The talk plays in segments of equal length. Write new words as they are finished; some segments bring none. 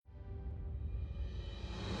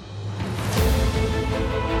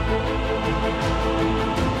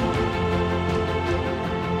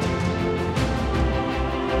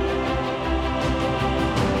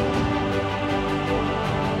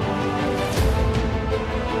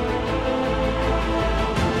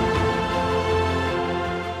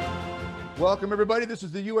Welcome, everybody. This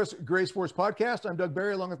is the U.S. Grace Force Podcast. I'm Doug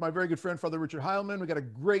Barry, along with my very good friend, Father Richard Heilman. We got a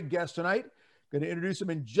great guest tonight. Going to introduce him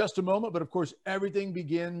in just a moment, but of course, everything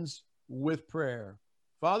begins with prayer.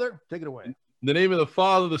 Father, take it away. In the name of the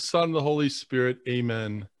Father, the Son, and the Holy Spirit,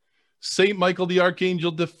 amen. Saint Michael the Archangel,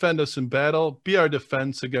 defend us in battle. Be our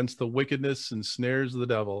defense against the wickedness and snares of the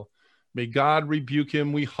devil. May God rebuke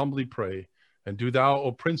him, we humbly pray. And do thou,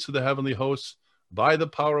 O Prince of the heavenly hosts, by the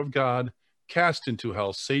power of God, cast into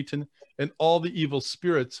hell Satan and all the evil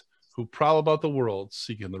spirits who prowl about the world,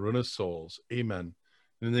 seeking the ruin of souls. Amen.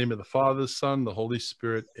 In the name of the Father, the Son, the Holy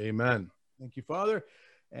Spirit. Amen. Thank you, Father.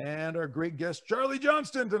 And our great guest, Charlie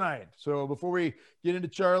Johnston, tonight. So before we get into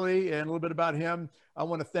Charlie and a little bit about him, I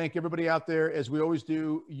want to thank everybody out there, as we always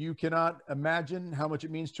do. You cannot imagine how much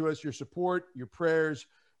it means to us, your support, your prayers,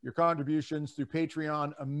 your contributions through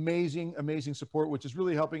Patreon. Amazing, amazing support, which is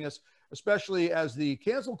really helping us, especially as the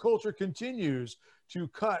cancel culture continues to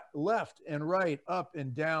cut left and right, up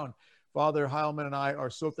and down. Father Heilman and I are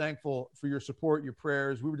so thankful for your support, your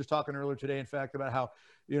prayers. We were just talking earlier today, in fact, about how,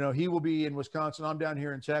 you know, he will be in Wisconsin. I'm down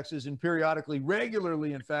here in Texas, and periodically,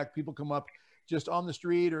 regularly, in fact, people come up just on the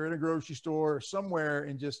street or in a grocery store or somewhere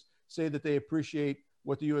and just say that they appreciate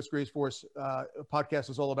what the U.S. Grace Force podcast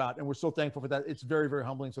is all about. And we're so thankful for that. It's very, very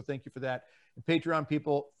humbling. So thank you for that. And Patreon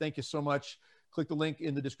people, thank you so much. Click the link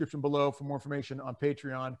in the description below for more information on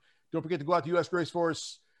Patreon. Don't forget to go out to U.S. Grace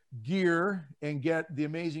Force gear and get the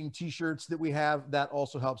amazing t-shirts that we have. That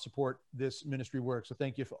also helps support this ministry work. So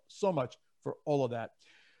thank you so much for all of that.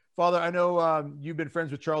 Father, I know you've been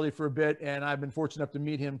friends with Charlie for a bit, and I've been fortunate enough to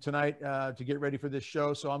meet him tonight to get ready for this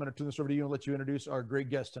show. So I'm going to turn this over to you and let you introduce our great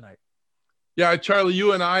guest tonight. Yeah, Charlie,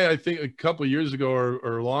 you and I think a couple of years ago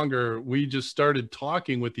or longer, we just started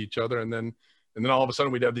talking with each other, and then all of a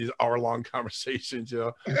sudden we'd have these hour-long conversations, you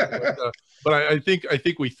know. But I think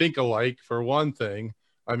we think alike, for one thing.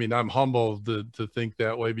 I mean, I'm humbled to think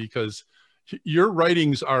that way, because your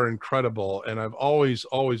writings are incredible, and I've always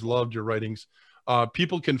loved your writings.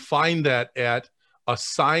 People can find that at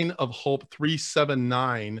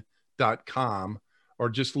asignofhope379.com, or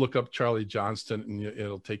just look up Charlie Johnston and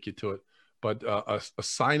it'll take you to it. But a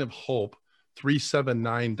sign of hope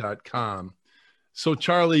 379.com. So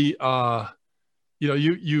Charlie, you know,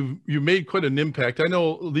 you made quite an impact. I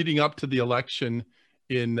know leading up to the election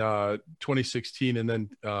in 2016, and then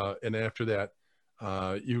and after that,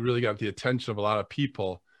 you really got the attention of a lot of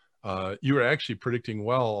people. You were actually predicting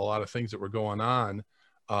well a lot of things that were going on,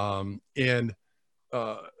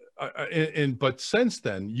 but since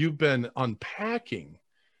then you've been unpacking,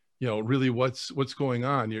 you know, really what's going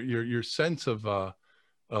on. Your sense of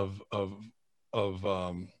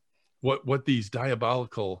what these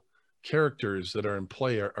diabolical characters that are in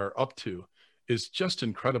play are up to is just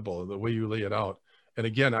incredible, the way you lay it out. And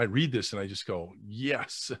again, I read this and I just go,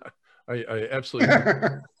 yes, I absolutely.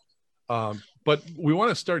 But we want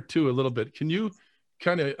to start too a little bit. Can you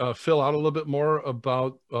kind of fill out a little bit more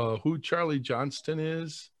about who Charlie Johnston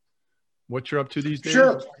is, what you're up to these days?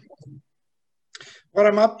 Sure. What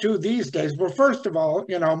I'm up to these days. Well, first of all,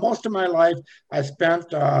 you know, most of my life I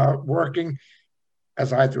spent working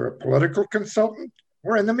as either a political consultant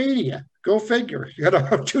or in the media. Go figure. You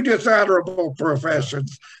know, two dishonorable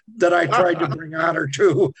professions that I tried to bring honor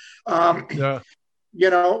to. You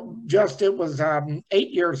know, it was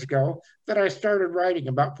 8 years ago that I started writing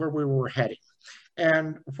about where we were heading.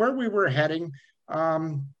 And where we were heading,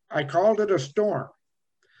 I called it a storm.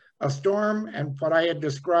 A storm, and what I had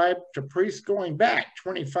described to priests going back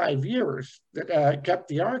 25 years that kept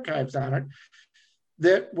the archives on it,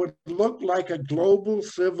 that would look like a global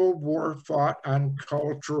civil war fought on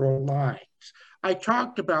cultural lines. I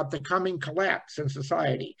talked about the coming collapse in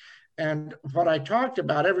society. And what I talked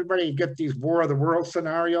about, everybody get these War of the World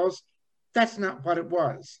scenarios. That's not what it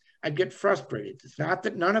was. I'd get frustrated. It's not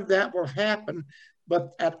that none of that will happen,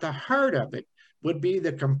 but at the heart of it would be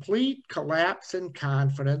the complete collapse in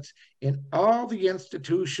confidence in all the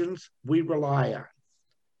institutions we rely on.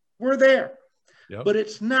 We're there, but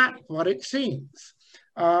it's not what it seems.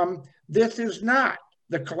 This is not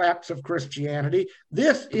the collapse of Christianity.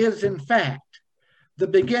 This is, in fact, the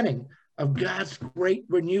beginning of God's great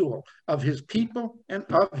renewal of his people and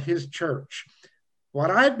of his church. What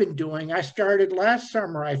I've been doing, I started last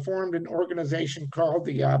summer. I formed an organization called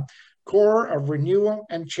the Corps of Renewal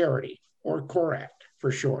and Charity, or CORAC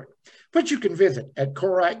for short, which you can visit at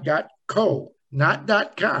corac.co, not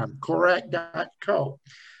 .com, corac.co.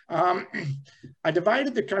 I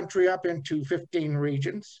divided the country up into 15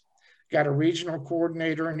 regions, got a regional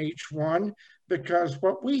coordinator in each one, because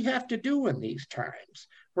what we have to do in these times,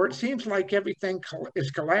 where it seems like everything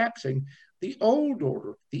is collapsing, the old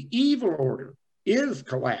order, the evil order, is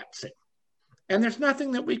collapsing. And there's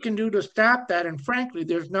nothing that we can do to stop that. And frankly,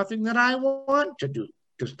 there's nothing that I want to do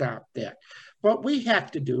to stop that. What we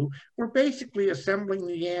have to do, we're basically assembling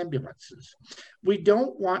the ambulances. We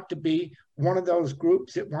don't want to be one of those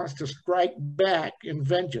groups that wants to strike back in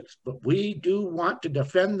vengeance, but we do want to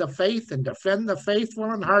defend the faith and defend the faithful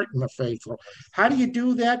and hearten the faithful. How do you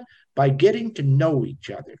do that? By getting to know each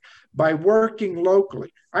other, by working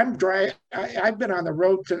locally. I've been on the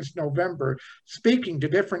road since November, speaking to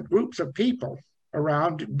different groups of people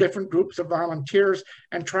around, different groups of volunteers,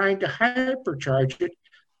 and trying to hypercharge it.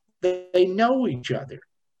 They know each other.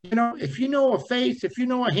 You know, if you know a face, if you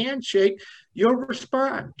know a handshake, you'll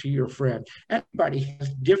respond to your friend. Everybody has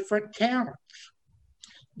different talents.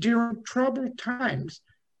 During troubled times,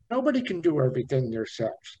 nobody can do everything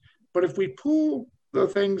themselves. But if we pool the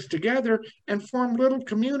things together and form little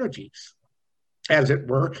communities, as it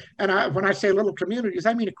were, and when I say little communities,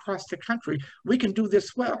 I mean across the country, we can do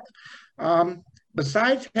this well.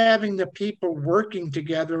 Besides having the people working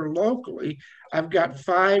together locally, I've got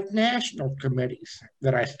 5 national committees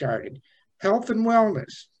that I started. Health and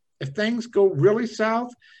wellness. If things go really south,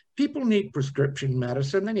 people need prescription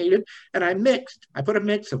medicine, they need it. And I put a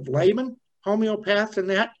mix of laymen, homeopaths and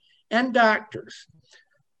that, and doctors.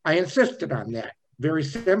 I insisted on that. Very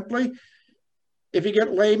simply, if you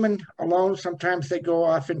get laymen alone, sometimes they go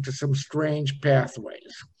off into some strange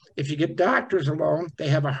pathways. If you get doctors alone, they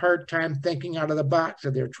have a hard time thinking out of the box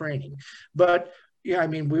of their training. But yeah, I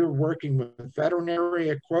mean, we were working with veterinary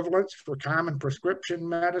equivalents for common prescription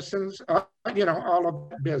medicines, you know, all of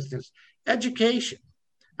that business. Education.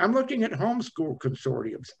 I'm looking at homeschool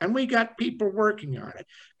consortiums, and we got people working on it.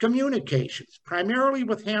 Communications, primarily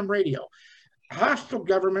with ham radio. Hostile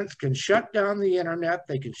governments can shut down the internet.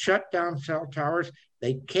 They can shut down cell towers.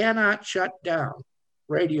 They cannot shut down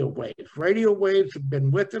radio waves. Radio waves have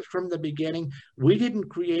been with us from the beginning. We didn't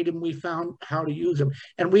create them. We found how to use them.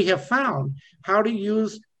 And we have found how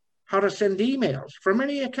to send emails from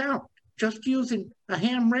any account, just using a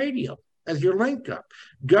ham radio as your link up.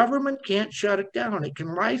 Government can't shut it down. It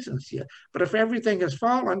can license you. But if everything has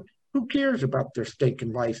fallen, who cares about their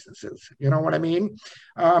stinking licenses? You know what I mean?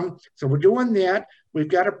 So we're doing that. We've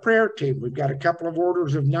got a prayer team. We've got a couple of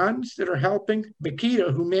orders of nuns that are helping.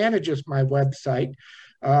 Bakita, who manages my website,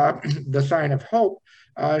 The Sign of Hope,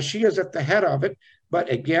 she is at the head of it. But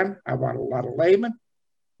again, I want a lot of laymen.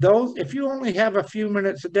 Those, if you only have a few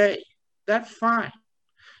minutes a day, that's fine.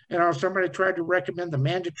 You know, somebody tried to recommend the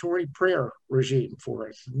mandatory prayer regime for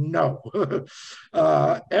us. No,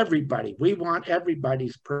 everybody. We want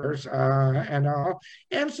everybody's prayers and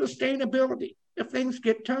sustainability. If things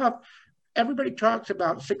get tough, everybody talks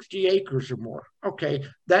about 60 acres or more. Okay,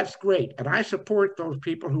 that's great. And I support those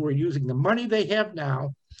people who are using the money they have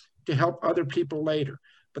now to help other people later.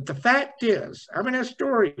 But the fact is, I'm an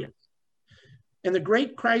historian. In the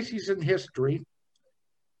great crises in history,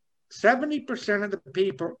 70% of the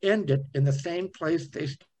people ended in the same place they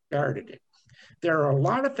started it. There are a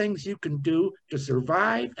lot of things you can do to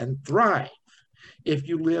survive and thrive if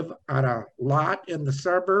you live on a lot in the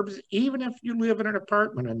suburbs, even if you live in an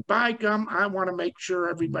apartment. And by gum, I want to make sure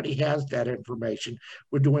everybody has that information.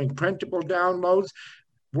 We're doing printable downloads.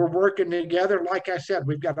 We're working together. Like I said,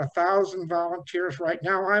 we've got 1,000 volunteers right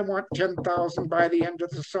now. I want 10,000 by the end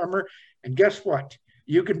of the summer. And guess what?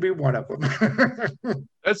 You can be one of them.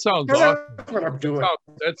 That sounds awesome. That's what I'm doing.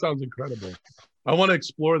 That sounds incredible. I want to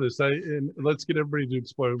explore this. And let's get everybody to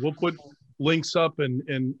explore it. We'll put links up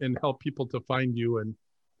and help people to find you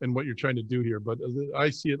and what you're trying to do here. But I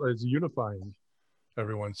see it as unifying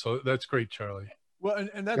everyone. So that's great, Charlie. Well,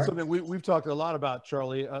 and that's something we've talked a lot about,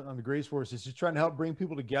 Charlie, on the Grace Force, is just trying to help bring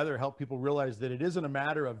people together, help people realize that it isn't a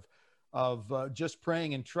matter of just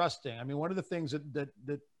praying and trusting. I mean, one of the things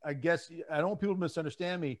that I guess, I don't want people to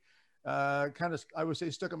misunderstand me, kind of, I would say,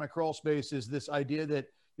 stuck in my crawl space, is this idea that,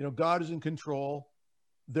 you know, God is in control,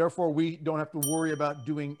 therefore we don't have to worry about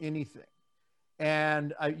doing anything.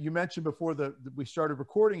 And you mentioned before we started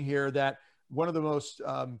recording here that one of the most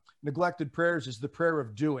neglected prayers is the prayer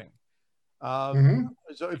of doing.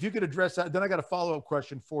 So if you could address that, then I got a follow-up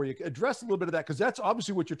question for you. Address a little bit of that, because that's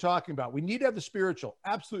obviously what you're talking about. We need to have the spiritual.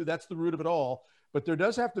 Absolutely, that's the root of it all. But there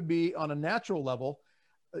does have to be, on a natural level,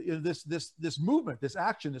 this movement, this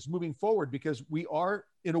action, this moving forward, because we are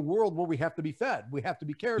in a world where we have to be fed. We have to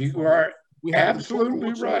be cared for. You are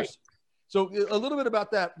absolutely right. So a little bit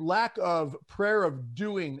about that lack of prayer of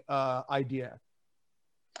doing idea.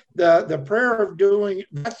 The prayer of doing,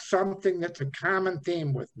 that's something that's a common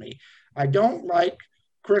theme with me. I don't like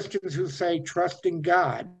Christians who say trusting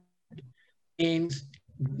God means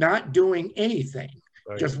not doing anything,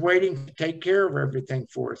 just waiting to take care of everything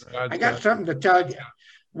for us. I got something to tell you.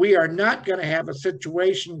 We are not going to have a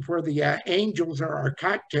situation where the angels are our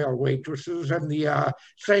cocktail waitresses and the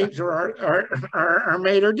saints are our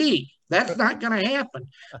maitre d'. That's not going to happen.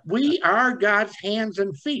 We are God's hands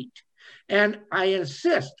and feet. And I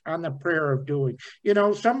insist on the prayer of doing. You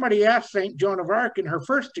know, somebody asked St. Joan of Arc in her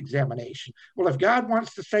first examination, well, if God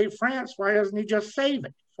wants to save France, why doesn't he just save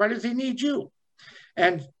it? Why does he need you?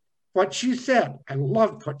 And what she said, I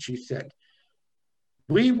loved what she said.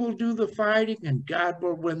 We will do the fighting and God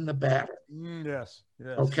will win the battle. Yes,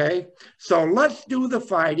 yes. Okay, so let's do the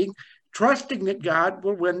fighting, trusting that God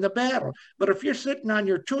will win the battle. But if you're sitting on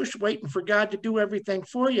your tush waiting for God to do everything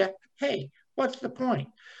for you, hey, what's the point?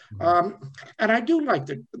 And I do like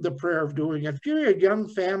the prayer of doing. If you're a young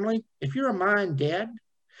family, if you're a mom and dad,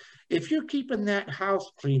 if you're keeping that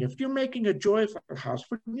house clean, if you're making a joyful house,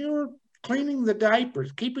 when you're cleaning the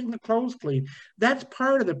diapers, keeping the clothes clean, that's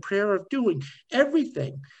part of the prayer of doing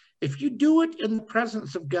everything. If you do it in the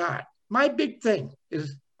presence of God, my big thing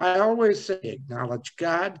is I always say, acknowledge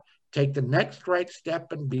God, take the next right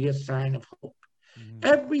step and be a sign of hope.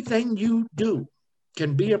 Everything you do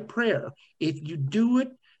can be a prayer if you do it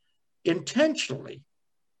intentionally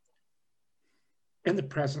in the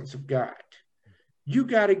presence of God. You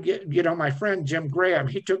got to get, you know, my friend Jim Graham,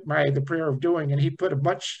 he took the prayer of doing and he put a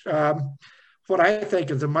much, what I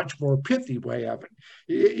think is a much more pithy way of it.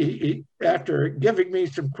 He, after giving me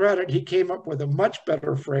some credit, he came up with a much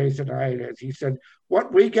better phrase than I did. He said,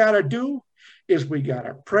 what we got to do is we got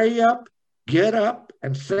to pray up, get up,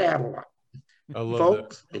 and saddle up. I love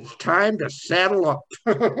Folks, that. it's time to saddle up.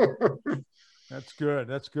 That's good.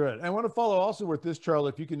 That's good. I want to follow also with this,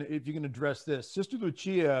 Charlie, if you can address this. Sister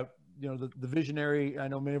Lucia, you know, the visionary, I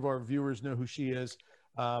know many of our viewers know who she is,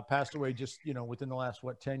 passed away just, you know, within the last,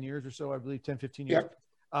 10 years or so, I believe, 10, 15 years.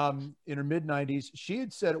 Yep. In her mid-90s, she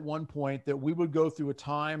had said at one point that we would go through a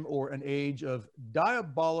time or an age of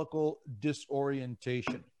diabolical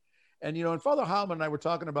disorientation. And, you know, and Father Heilman and I were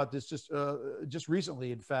talking about this just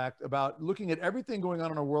recently, in fact, about looking at everything going on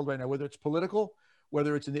in our world right now, whether it's political,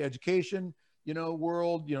 whether it's in the education, you know,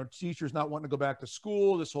 world, you know, teachers not wanting to go back to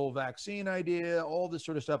school, this whole vaccine idea, all this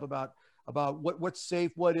sort of stuff about what's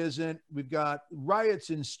safe, what isn't. We've got riots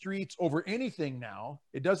in streets over anything now.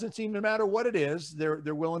 It doesn't seem to matter what it is.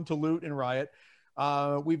 They're willing to loot and riot.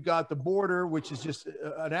 We've got the border, which is just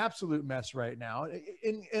an absolute mess right now,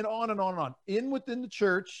 and on and on and on. Within the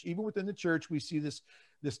church, even within the church, we see this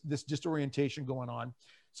disorientation going on.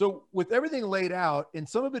 So with everything laid out, and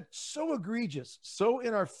some of it so egregious, so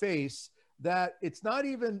in our face, that it's not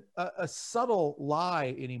even a subtle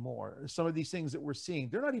lie anymore. Some of these things that we're seeing,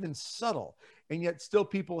 they're not even subtle, and yet still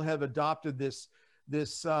people have adopted this.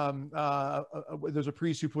 There's a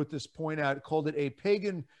priest who put this point out, called it a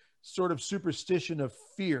pagan sort of superstition of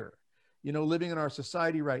fear, you know, living in our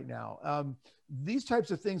society right now. These types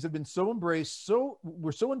of things have been so embraced,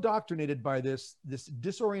 we're so indoctrinated by this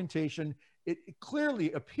disorientation. It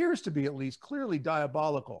clearly appears to be, at least clearly,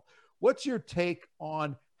 diabolical. What's your take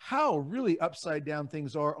on how really upside down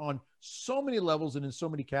things are on so many levels and in so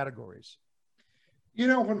many categories? You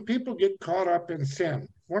know, when people get caught up in sin,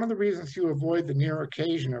 one of the reasons you avoid the near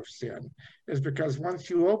occasion of sin is because once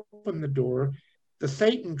you open the door, the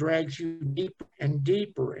Satan drags you deeper and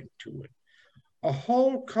deeper into it. A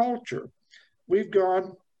whole culture. We've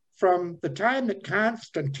gone from the time that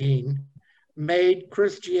Constantine made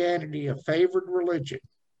Christianity a favored religion.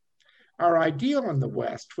 Our ideal in the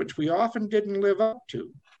West, which we often didn't live up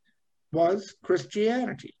to, was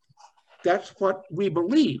Christianity. That's what we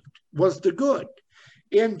believed was the good.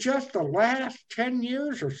 In just the last 10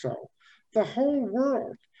 years or so, the whole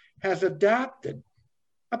world has adopted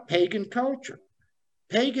a pagan culture,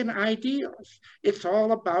 pagan ideals. It's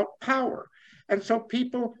all about power. And so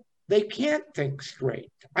people, they can't think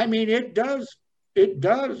straight. I mean, it does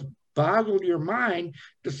boggle your mind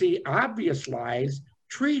to see obvious lies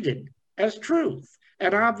treated as truth,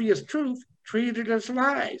 and obvious truth treated as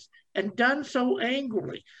lies, and done so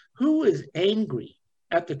angrily. Who is angry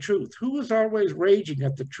at the truth? Who is always raging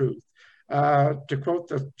at the truth? To quote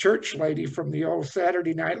the church lady from the old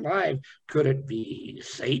Saturday Night Live, could it be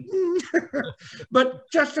Satan? But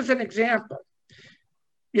just as an example,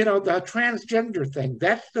 you know, the transgender thing,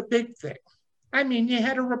 that's the big thing. I mean, you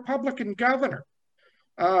had a Republican governor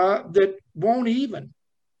that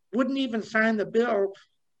wouldn't even sign the bill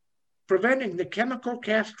preventing the chemical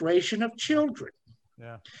castration of children.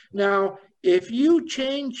 Yeah. Now, if you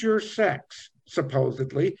change your sex,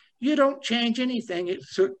 supposedly, you don't change anything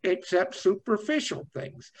except superficial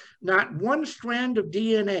things. Not one strand of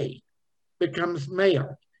DNA becomes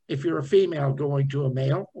male if you're a female going to a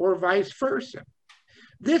male, or vice versa.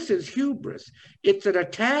 This is hubris. It's an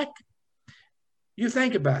attack. You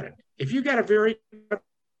think about it. If you got a very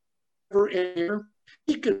clever engineer,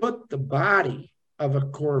 he could put the body of a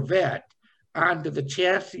Corvette onto the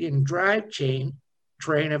chassis and drive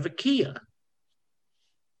train of a Kia.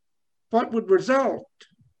 What would result?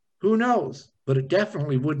 Who knows? But it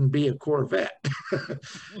definitely wouldn't be a Corvette.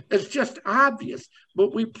 It's just obvious,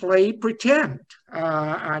 but we play pretend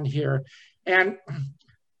on here. And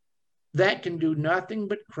that can do nothing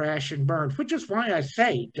but crash and burn, which is why I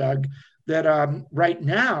say, Doug, that right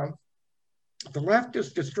now, the left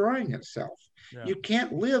is destroying itself. Yeah. You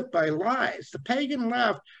can't live by lies. The pagan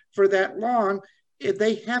left, for that long,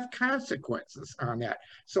 they have consequences on that.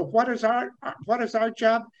 So what is our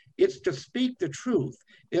job? It's to speak the truth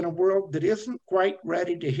in a world that isn't quite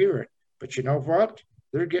ready to hear it. But you know what?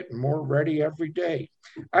 They're getting more ready every day.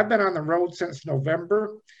 I've been on the road since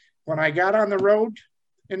November. When I got on the road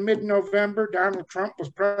in mid-November, Donald Trump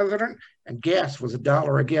was president, and gas was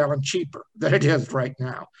 $1 a gallon cheaper than it is right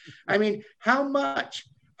now. I mean, how much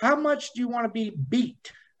do you want to be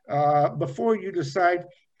beat before you decide,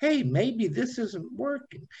 hey, maybe this isn't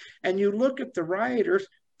working? And you look at the rioters,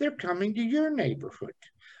 they're coming to your neighborhood.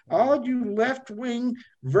 All you left-wing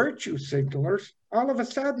virtue signalers, all of a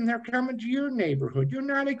sudden they're coming to your neighborhood. You're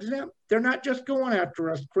not exempt. They're not just going after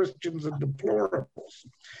us Christians and deplorables.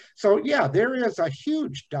 So yeah, there is a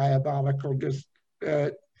huge diabolical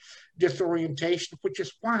disorientation, which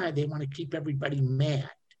is why they want to keep everybody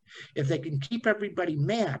mad. If they can keep everybody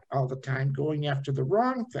mad all the time going after the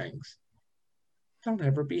wrong things, they'll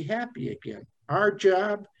never be happy again. Our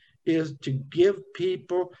job is to give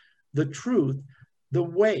people the truth, the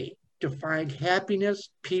way to find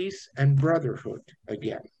happiness, peace, and brotherhood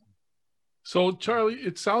again. So, Charlie,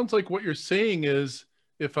 it sounds like what you're saying is,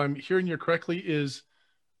 if I'm hearing you correctly, is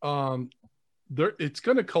it's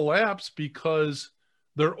going to collapse because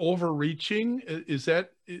they're overreaching. Is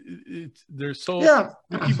that they're so over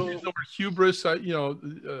hubris,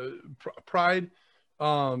 pride.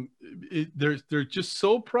 They're just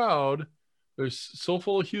so proud. They're so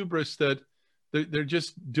full of hubris that they're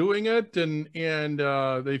just doing it, and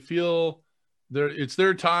they feel it's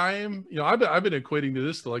their time. You know, I've been equating to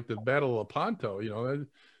this to like the Battle of Lepanto. You know,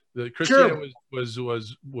 the Christianity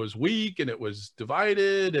was weak and it was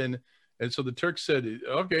divided, and so the Turks said,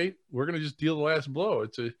 okay, we're going to just deal the last blow.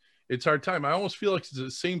 It's our time. I almost feel like it's the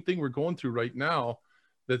same thing we're going through right now,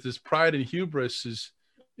 that this pride and hubris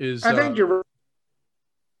is. I think you're right.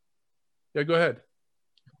 Yeah, go ahead.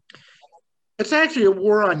 It's actually a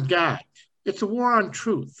war on God. It's a war on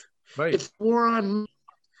truth. Right. It's a war on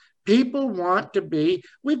people want to be.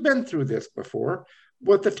 We've been through this before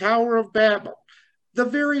with the Tower of Babel. The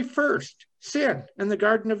very first sin in the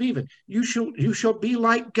Garden of Eden. You shall be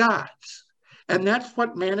like gods. And that's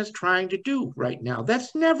what man is trying to do right now.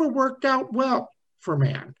 That's never worked out well for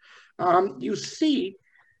man. You see,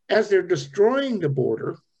 as they're destroying the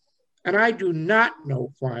border, and I do not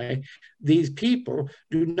know why these people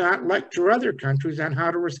do not lecture other countries on how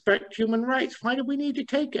to respect human rights. Why do we need to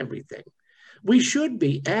take everything? We should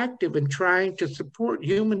be active in trying to support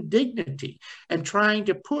human dignity and trying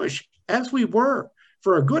to push, as we were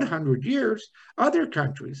for a good 100 years, other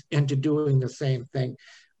countries into doing the same thing.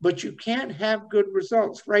 But you can't have good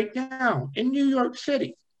results right now in New York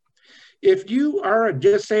City. If you are a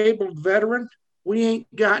disabled veteran, we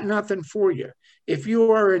ain't got nothing for you. If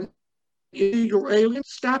you are an illegal alien,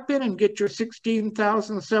 stop in and get your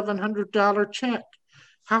 $16,700 check.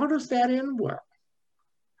 How does that end well?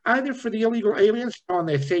 Either for the illegal aliens, and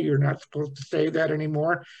they say you're not supposed to say that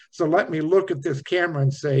anymore, so let me look at this camera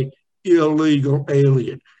and say, illegal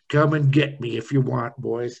alien, come and get me if you want,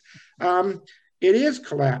 boys. It is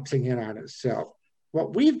collapsing in on itself.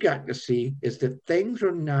 What we've got to see is that things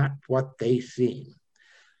are not what they seem.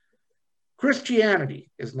 Christianity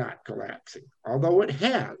is not collapsing, although it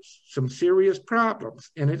has some serious problems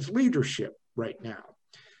in its leadership right now.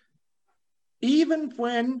 Even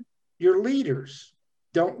when your leaders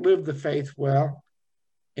don't live the faith well,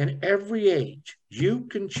 in every age, you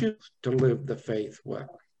can choose to live the faith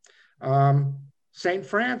well. St.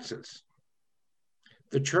 Francis,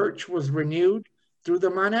 the church was renewed through the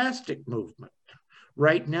monastic movement.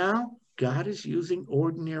 Right now, God is using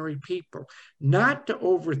ordinary people, not to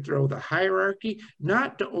overthrow the hierarchy,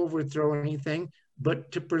 not to overthrow anything,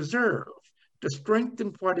 but to preserve, to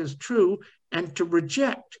strengthen what is true, and to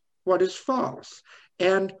reject what is false.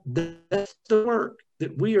 And that's the work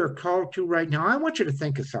that we are called to right now. I want you to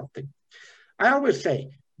think of something. I always say,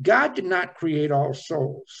 God did not create all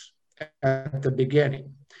souls at the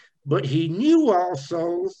beginning, but he knew all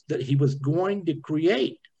souls that he was going to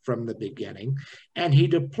create from the beginning, and he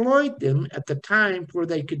deployed them at the time where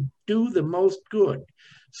they could do the most good.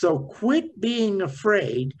 So quit being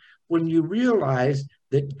afraid when you realize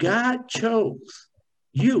that God chose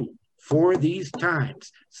you for these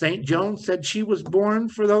times. St. Joan said she was born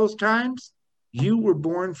for those times. You were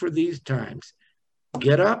born for these times.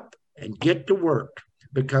 Get up and get to work,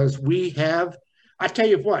 because we have, I tell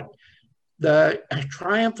you what, the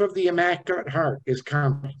triumph of the Immaculate Heart is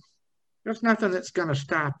coming. There's nothing that's going to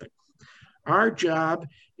stop it. Our job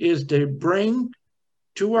is to bring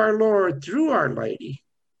to our Lord, through Our Lady,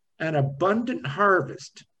 an abundant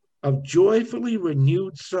harvest of joyfully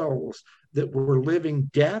renewed souls that were living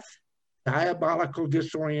death, diabolical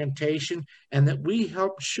disorientation, and that we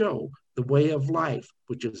help show the way of life,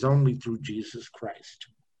 which is only through Jesus Christ.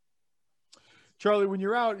 Charlie, when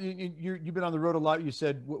you're out, you've been on the road a lot. You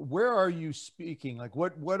said, where are you speaking? Like,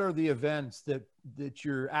 what are the events that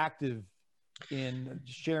you're active in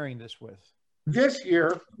sharing this with? This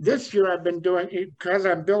year I've been doing, because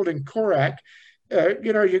I'm building CORAC.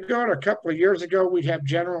 You go to a couple of years ago, we'd have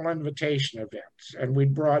general invitation events and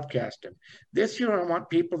we'd broadcast them. This year, I want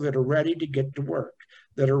people that are ready to get to work,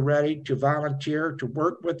 that are ready to volunteer, to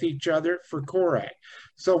work with each other for CORAC.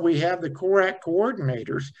 So we have the CORAC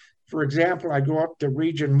coordinators. For example, I go up to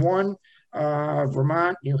Region 1,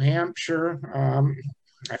 Vermont, New Hampshire,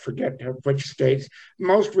 I forget which states.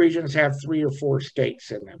 Most regions have 3 or 4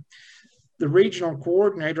 states in them. The regional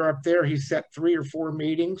coordinator up there, he set 3 or 4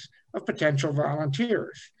 meetings of potential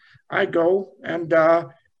volunteers. I go and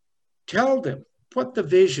tell them what the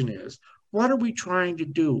vision is, what are we trying to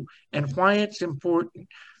do, and why it's important.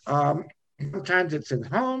 Sometimes it's in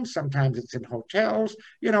homes, sometimes it's in hotels,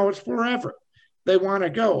 it's wherever they want to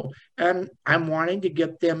go. And I'm wanting to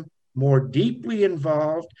get them more deeply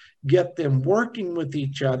involved, get them working with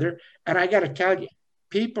each other. And I got to tell you,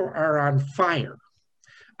 people are on fire.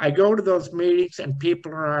 I go to those meetings and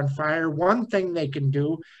people are on fire. One thing they can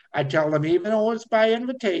do, I tell them, even though it's by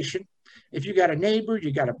invitation, if you got a neighbor,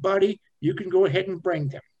 you got a buddy, you can go ahead and bring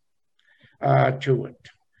them to it.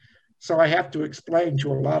 So I have to explain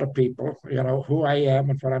to a lot of people, who I am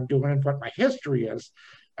and what I'm doing and what my history is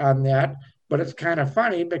on that. But it's kind of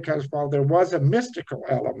funny because while there was a mystical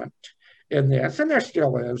element in this, and there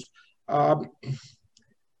still is,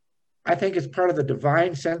 I think it's part of the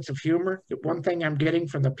divine sense of humor. That one thing I'm getting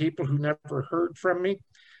from the people who never heard from me,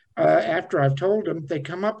 after I've told them, they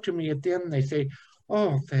come up to me at the end and they say,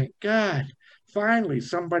 "Oh, thank God, finally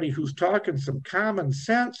somebody who's talking some common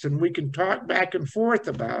sense and we can talk back and forth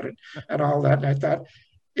about it," and all that. And I thought,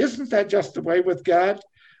 isn't that just the way with God?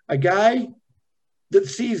 A guy that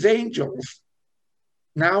sees angels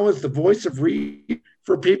now is the voice of reason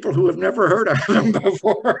for people who have never heard of him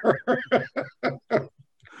before.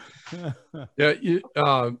 Yeah,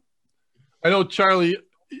 I know, Charlie,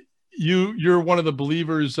 you're one of the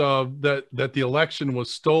believers that the election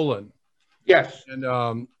was stolen. Yes. And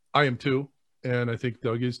I am too, and I think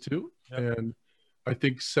Doug is too. Yep. And I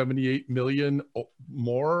think 78 million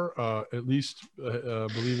more, at least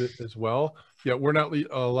believe it as well. Yeah, we're not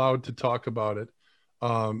allowed to talk about it.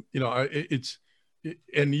 And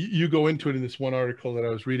you go into it in this one article that I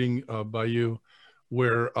was reading by you,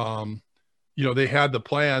 where they had the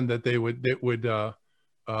plan that they would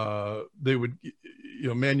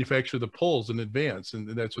manufacture the polls in advance, and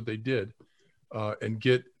that's what they did,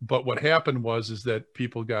 but what happened is that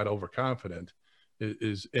people got overconfident,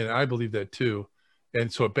 and I believe that too,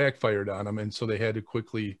 and so it backfired on them, and so they had to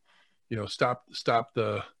quickly stop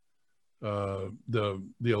the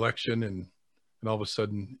election, and all of a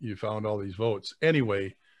sudden you found all these votes.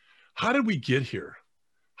 Anyway, how did we get here?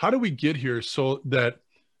 So that,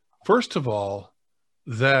 first of all,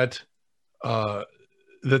 that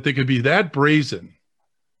they could be that brazen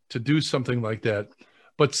to do something like that.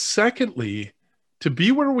 But secondly, to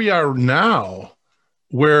be where we are now,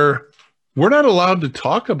 where we're not allowed to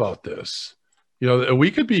talk about this, we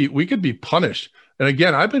could be punished. And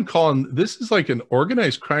again, I've been calling this is like an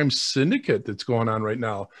organized crime syndicate that's going on right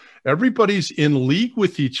now. Everybody's in league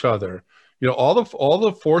with each other. All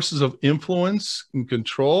the forces of influence and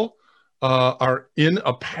control are in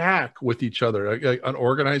a pack with each other, an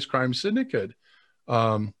organized crime syndicate.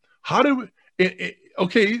 That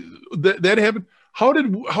happened. How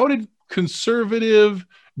did conservative,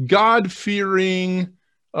 God-fearing,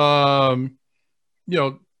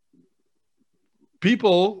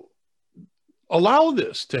 people allow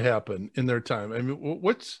this to happen in their time? I mean,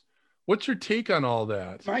 what's your take on all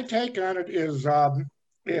that? My take on it is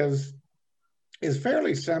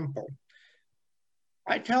fairly simple.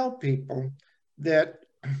 I tell people that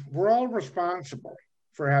we're all responsible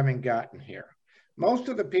for having gotten here. Most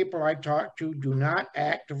of the people I talk to do not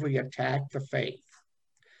actively attack the faith.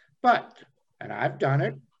 But, and I've done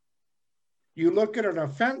it, you look at an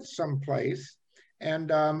offense someplace,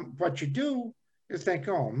 and what you do is think,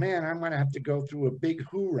 oh man, I'm going to have to go through a big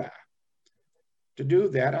hoorah. To do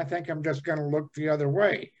that, I think I'm just going to look the other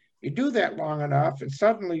way. You do that long enough, and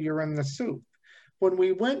suddenly you're in the soup. When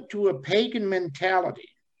we went to a pagan mentality,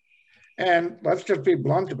 and let's just be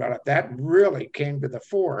blunt about it, that really came to the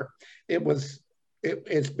fore.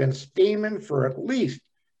 It's been steaming for at least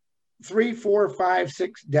 3, 4, 5,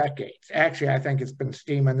 6 decades. Actually, I think it's been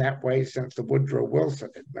steaming that way since the Woodrow Wilson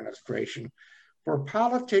administration, where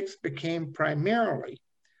politics became primarily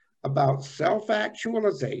about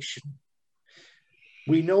self-actualization.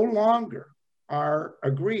 We no longer are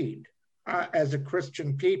agreed as a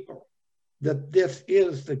Christian people that this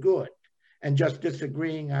is the good, and just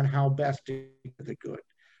disagreeing on how best to do the good.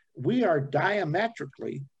 We are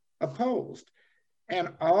diametrically opposed.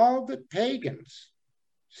 And all that pagans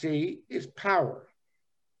see is power.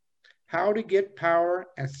 How to get power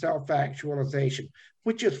and self-actualization,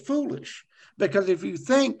 which is foolish. Because if you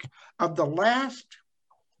think of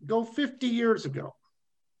go 50 years ago,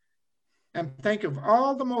 and think of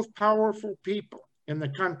all the most powerful people in the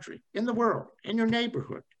country, in the world, in your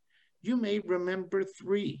neighborhood, you may remember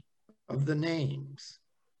 3 of the names.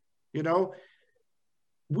 You know,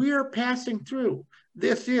 we are passing through.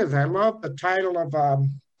 I love the title of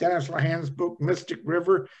Dennis Lehan's book, Mystic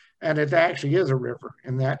River, and it actually is a river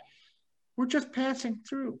in that we're just passing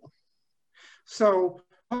through. So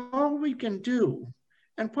all we can do,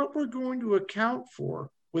 and what we're going to account for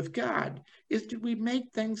with God, is did we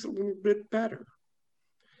make things a little bit better?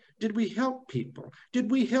 Did we help people? Did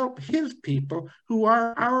we help his people who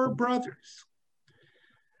are our brothers?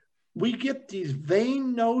 We get these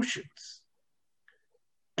vain notions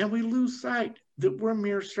and we lose sight that we're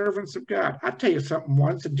mere servants of God. I'll tell you something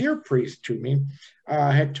once. A dear priest to me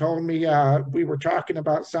had told me, we were talking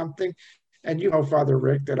about something, and you know, Father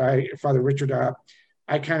Richard,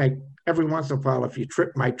 I kind of, every once in a while, if you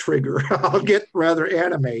trip my trigger, I'll get rather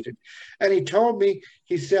animated. And he told me,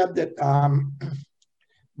 he said that,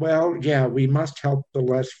 well, yeah, we must help the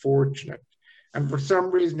less fortunate. And for some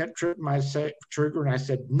reason, it tripped my trigger, and I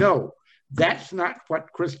said, no, that's not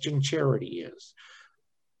what Christian charity is.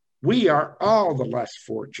 We are all the less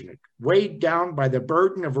fortunate, weighed down by the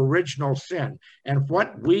burden of original sin. And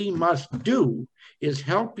what we must do is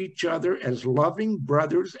help each other as loving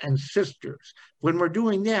brothers and sisters. When we're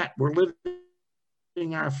doing that, we're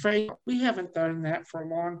living our faith. We haven't done that for a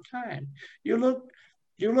long time. You look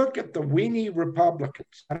at the weenie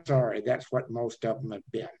Republicans. I'm sorry, that's what most of them have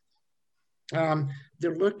been.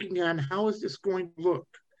 They're looking on how is this going to look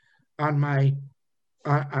on my,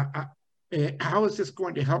 how is this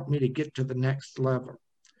going to help me to get to the next level?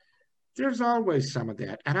 There's always some of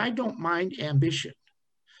that, and I don't mind ambition.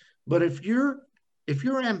 But if you're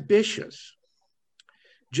ambitious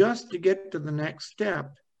just to get to the next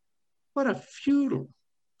step, what a futile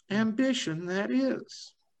ambition that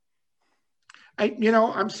is.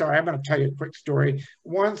 I'm sorry, I'm going to tell you a quick story.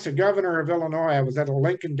 Once, the governor of Illinois, I was at a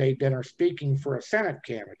Lincoln Day dinner speaking for a Senate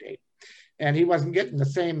candidate, and he wasn't getting the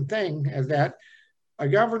same thing as that. A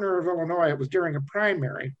governor of Illinois, it was during a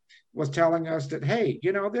primary, was telling us that, hey,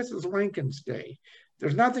 this is Lincoln's Day.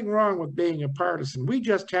 There's nothing wrong with being a partisan. We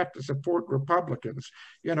just have to support Republicans.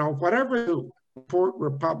 Whatever you do, support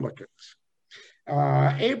Republicans.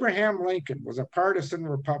 Abraham Lincoln was a partisan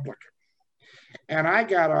Republican. And I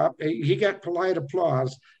got up, he got polite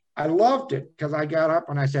applause. I loved it because I got up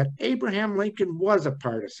and I said, Abraham Lincoln was a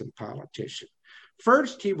partisan politician.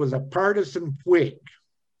 First, he was a partisan Whig.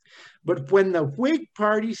 But when the Whig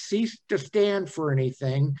Party ceased to stand for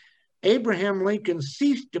anything, Abraham Lincoln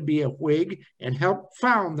ceased to be a Whig and helped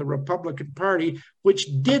found the Republican Party, which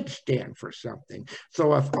did stand for something.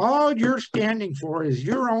 So if all you're standing for is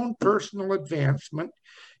your own personal advancement,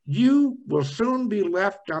 you will soon be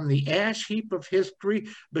left on the ash heap of history,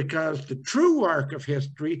 because the true arc of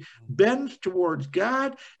history bends towards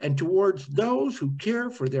God and towards those who care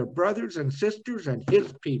for their brothers and sisters and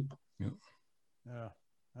his people. Yeah.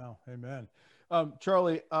 Oh, amen.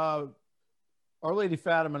 Charlie, Our Lady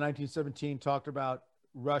Fatima in 1917 talked about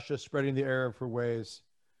Russia spreading the error of her ways.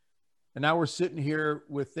 And now we're sitting here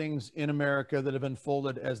with things in America that have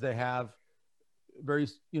unfolded as they have, very,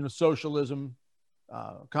 socialism,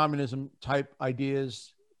 communism type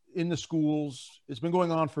ideas in the schools. It's been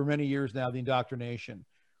going on for many years now, the indoctrination.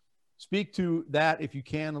 Speak to that, if you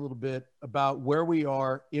can, a little bit about where we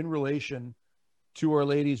are in relation to Our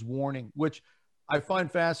Lady's warning, which I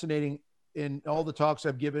find fascinating. In all the talks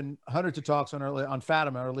I've given, hundreds of talks on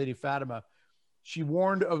Fatima, Our Lady Fatima, she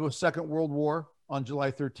warned of a Second World War on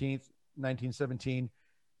July 13th, 1917.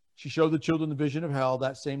 She showed the children the vision of hell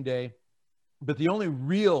that same day. But the only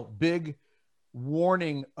real big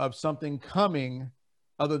warning of something coming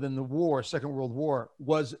other than the war, Second World War,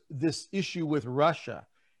 was this issue with Russia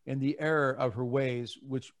and the error of her ways,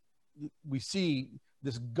 which we see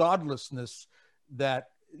this godlessness that,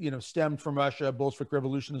 you know, stemmed from Russia, Bolshevik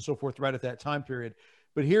Revolution and so forth right at that time period.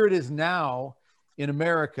 But here it is now in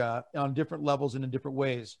America on different levels and in different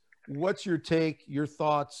ways. What's your take, your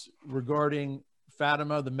thoughts regarding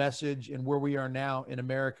Fatima, the message, and where we are now in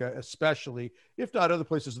America, especially, if not other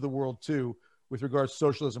places of the world too, with regards to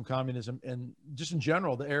socialism, communism, and just in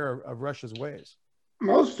general, the era of Russia's ways?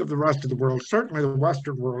 Most of the rest of the world, certainly the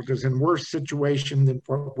Western world, is in worse situation than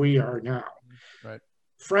what we are now. Right.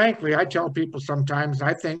 Frankly, I tell people sometimes,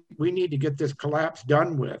 I think we need to get this collapse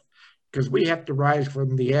done with, because we have to rise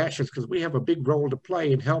from the ashes, because we have a big role to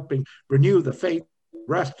play in helping renew the faith of the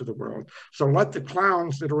rest of the world. So let the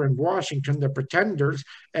clowns that are in Washington, the pretenders,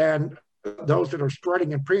 and those that are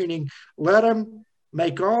strutting and preening, let them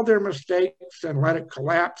make all their mistakes and let it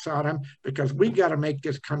collapse on them, because we got to make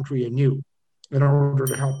this country anew in order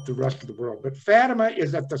to help the rest of the world. But Fatima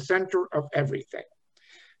is at the center of everything.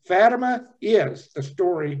 Fatima is the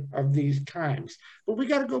story of these times. But we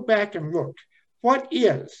got to go back and look. What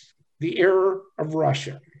is the error of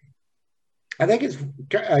Russia? I think it's,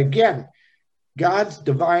 again, God's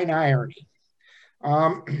divine irony.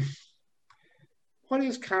 What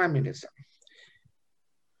is communism?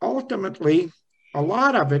 Ultimately, a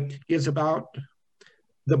lot of it is about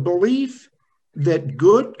the belief that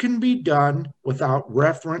good can be done without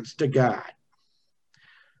reference to God.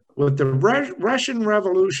 With the Russian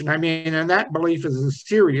Revolution, I mean, and that belief is as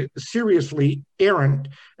seriously errant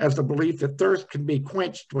as the belief that thirst can be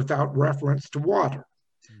quenched without reference to water.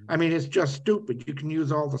 I mean, it's just stupid. You can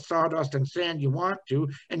use all the sawdust and sand you want to,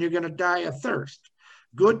 and you're going to die of thirst.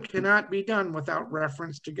 Good cannot be done without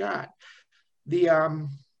reference to God. The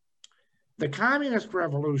communist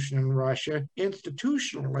revolution in Russia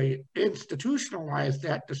institutionalized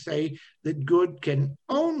that to say that good can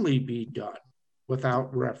only be done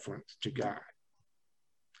without reference to God.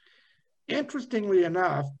 Interestingly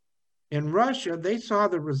enough, in Russia, they saw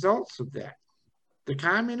the results of that. The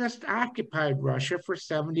communists occupied Russia for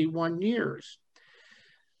 71 years.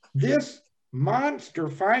 This monster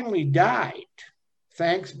finally died,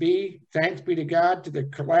 thanks be to God, to the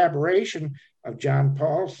collaboration of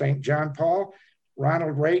St. John Paul,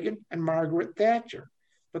 Ronald Reagan, and Margaret Thatcher.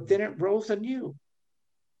 But then it rose anew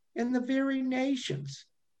in the very nations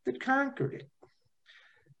that conquered it.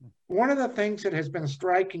 One of the things that has been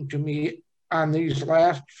striking to me on these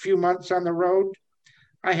last few months on the road,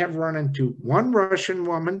 I have run into one Russian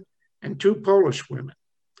woman and two Polish women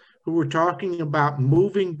who were talking about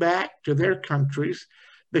moving back to their countries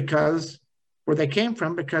because, where they came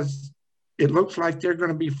from, because it looks like they're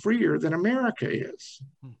going to be freer than America is.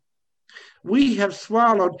 We have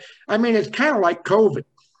swallowed, I mean, it's kind of like COVID,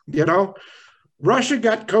 you know. Russia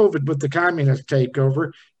got COVID with the communist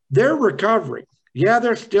takeover. They're recovering. Yeah,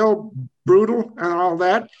 they're still brutal and all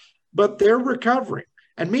that, but they're recovering.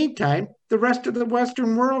 And meantime, the rest of the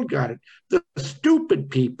Western world got it. The stupid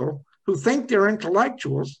people who think they're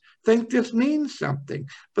intellectuals think this means something,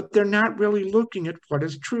 but they're not really looking at what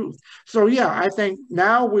is truth. So yeah, I think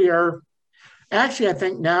now we are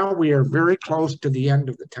very close to the end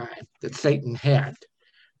of the time that Satan had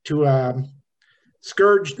to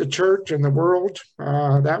scourge the church and the world.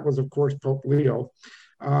 That was, of course, Pope Leo.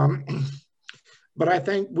 But I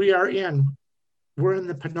think we're in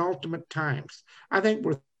the penultimate times. I think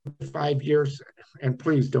we're 5 years, and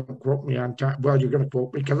please don't quote me on time. Well, you're going to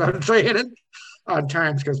quote me because I'm saying it on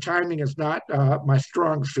times, because timing is not my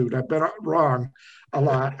strong suit. I've been wrong a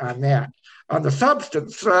lot on that. On the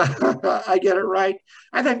substance, I get it right.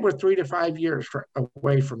 I think we're 3 to 5 years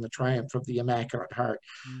away from the triumph of the Immaculate Heart.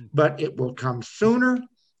 But it will come sooner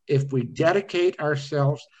if we dedicate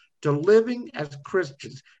ourselves to living as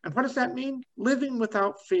Christians. And what does that mean? Living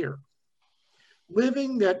without fear.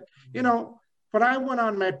 Living that, you know, when I went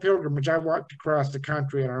on my pilgrimage, I walked across the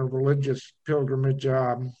country on a religious pilgrimage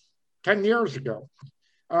 10 years ago.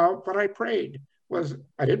 What I prayed was,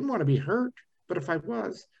 I didn't want to be hurt, but if I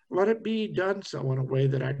was, let it be done so in a way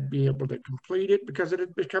that I'd be able to complete it, because it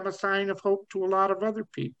had become a sign of hope to a lot of other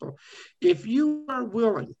people. If you are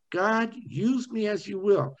willing, God, use me as you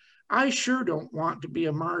will. I sure don't want to be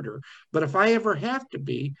a martyr, but if I ever have to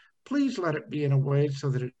be, please let it be in a way so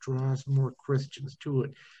that it draws more Christians to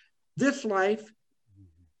it. This life,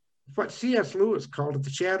 what C.S. Lewis called it, the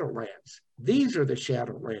Shadowlands. These are the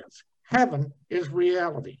Shadowlands. Heaven is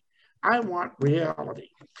reality. I want reality.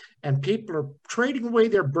 And people are trading away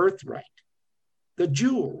their birthright the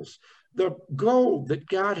jewels, the gold that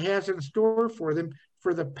God has in store for them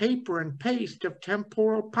for the paper and paste of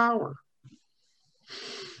temporal power.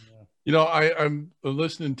 You know, I'm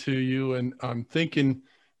listening to you and I'm thinking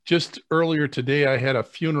just earlier today, I had a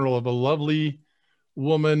funeral of a lovely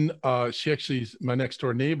woman. She actually is my next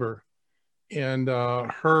door neighbor, and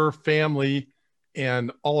her family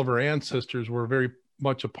and all of her ancestors were very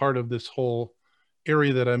much a part of this whole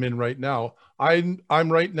area that I'm in right now. I'm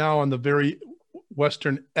right now on the very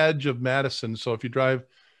western edge of Madison. So if you drive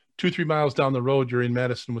 2-3 miles down the road, you're in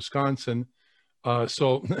Madison, Wisconsin.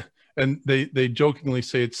 And they jokingly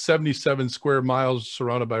say it's 77 square miles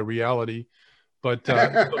surrounded by reality, but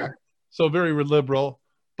so very liberal.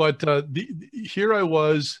 But here I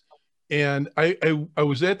was, and I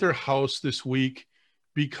was at their house this week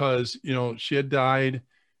because, you know, she had died,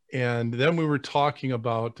 and then we were talking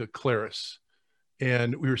about Clarice,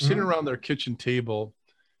 and we were sitting around their kitchen table,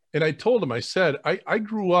 and I told them, I said, I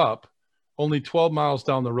grew up only 12 miles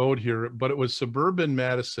down the road here, but it was suburban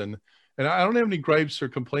Madison. And I don't have any gripes or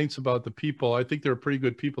complaints about the people. I think they're pretty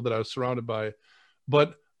good people that I was surrounded by.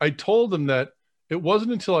 But I told them that it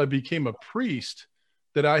wasn't until I became a priest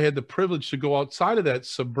that I had the privilege to go outside of that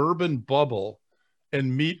suburban bubble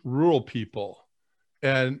and meet rural people.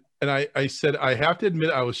 And I said, I have to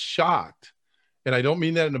admit, I was shocked. And I don't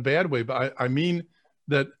mean that in a bad way, but I mean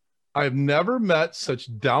that I've never met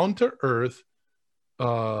such down-to-earth,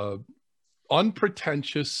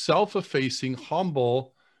 unpretentious, self-effacing,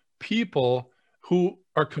 humble people who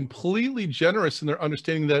are completely generous in their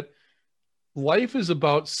understanding that life is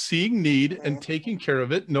about seeing need and taking care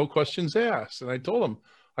of it, no questions asked. And I told them,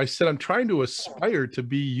 I said, I'm trying to aspire to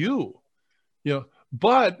be you, you know.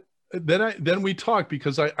 But then we talked,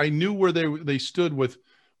 because I knew where they stood with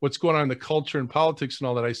what's going on in the culture and politics and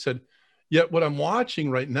all that. I said, yet what I'm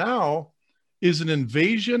watching right now is an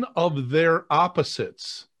invasion of their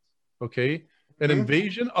opposites. Okay, an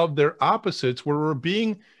invasion of their opposites, where we're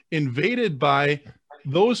being invaded by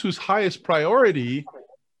those whose highest priority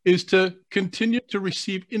is to continue to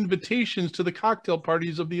receive invitations to the cocktail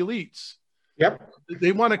parties of the elites. Yep.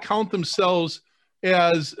 They want to count themselves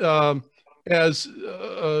as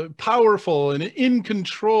powerful and in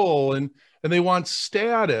control, and they want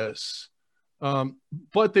status,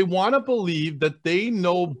 but they want to believe that they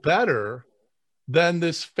know better than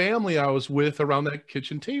this family I was with around that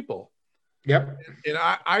kitchen table. Yep. And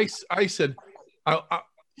I said,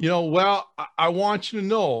 you know, well, I want you to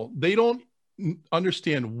know they don't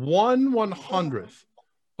understand 1/100th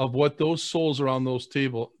of what those souls around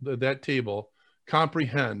that table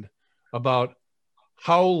comprehend about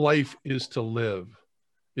how life is to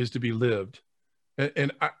be lived.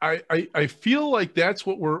 And I feel like that's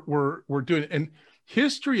what we're doing. And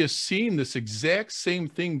history has seen this exact same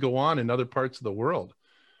thing go on in other parts of the world.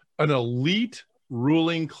 An elite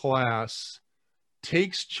ruling class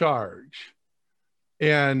takes charge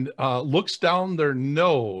and looks down their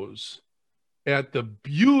nose at the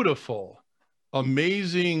beautiful,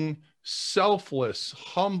 amazing, selfless,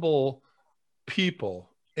 humble people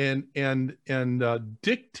and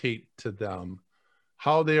dictate to them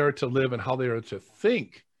how they are to live and how they are to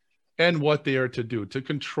think and what they are to do to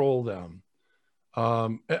control them.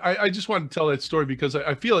 I just want to tell that story because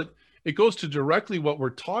I feel it goes to directly what we're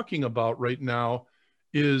talking about right now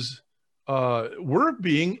is we're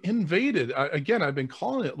being invaded. Again, I've been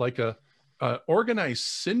calling it like a organized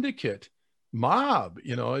syndicate mob.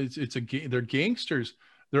 You know, they're gangsters.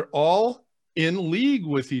 They're all in league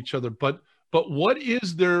with each other. But what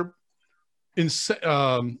is their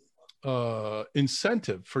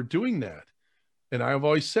incentive for doing that? And I've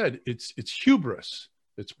always said it's hubris,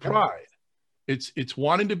 it's pride, it's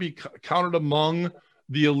wanting to be counted among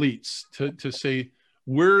the elites, to say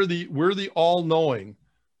we're the all-knowing.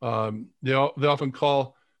 They often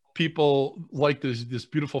call people like this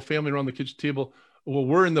beautiful family around the kitchen table, well,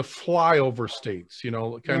 we're in the flyover states, you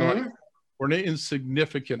know, kind of like we're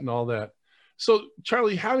insignificant and all that. So,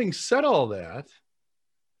 Charlie, having said all that,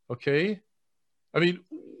 okay, I mean,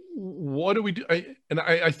 what do we do?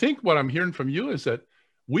 I think what I'm hearing from you is that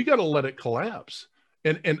we got to let it collapse.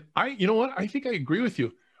 And you know what? I think I agree with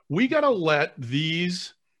you. We got to let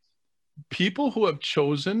these people who have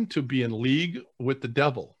chosen to be in league with the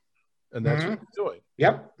devil, and that's what they're doing.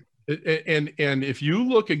 Yep. And if you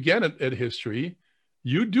look again at history,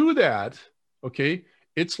 you do that, okay?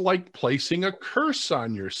 It's like placing a curse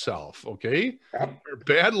on yourself, okay? Yep.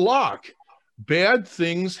 Bad luck. Bad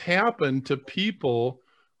things happen to people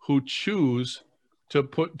who choose to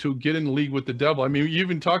get in league with the devil. I mean, you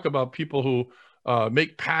even talk about people who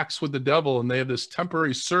make pacts with the devil and they have this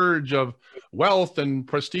temporary surge of wealth and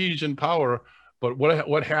prestige and power. But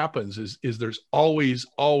what happens is there's always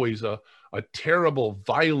a terrible,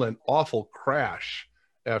 violent, awful crash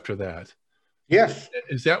after that. Yes.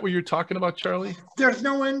 Is that what you're talking about, Charlie? There's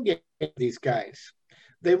no end game for these guys.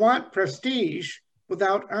 They want prestige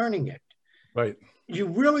without earning it. Right. You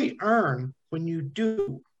really earn when you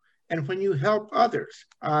do and when you help others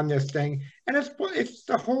on this thing. And it's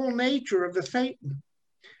the whole nature of the Satan.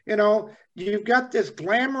 You know, you've got this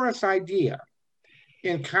glamorous idea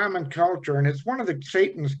in common culture, and it's one of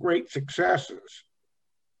Satan's great successes.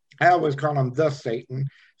 I always call him the Satan,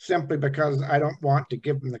 simply because I don't want to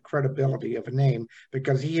give him the credibility of a name,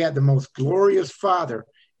 because he had the most glorious father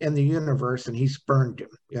in the universe and he spurned him,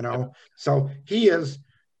 you know. So he is,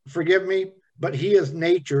 forgive me, but he is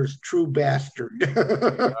nature's true bastard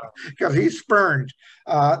because he spurned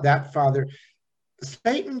that father.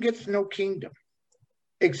 Satan gets no kingdom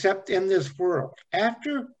except in this world.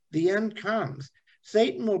 After the end comes,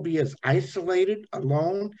 Satan will be as isolated,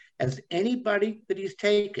 alone as anybody that he's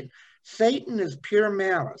taken. Satan is pure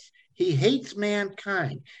malice. He hates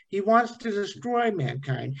mankind. He wants to destroy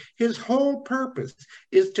mankind. His whole purpose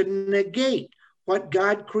is to negate what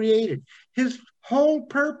God created. His whole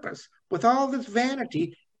purpose, with all this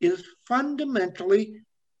vanity, is fundamentally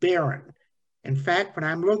barren. In fact, when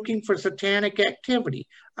I'm looking for satanic activity,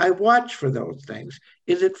 I watch for those things.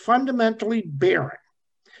 Is it fundamentally barren?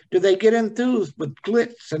 Do they get enthused with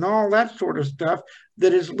glitz and all that sort of stuff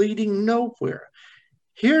that is leading nowhere?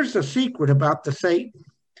 Here's the secret about the Satan.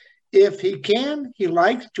 If he can, he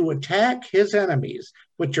likes to attack his enemies,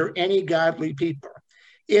 which are any godly people.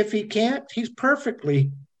 If he can't, he's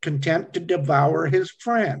perfectly content to devour his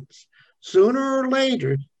friends. Sooner or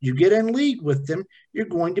later, you get in league with them, you're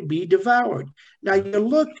going to be devoured. Now, you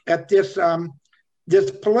look at this,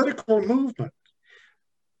 this political movement.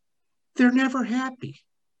 They're never happy.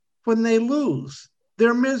 When they lose,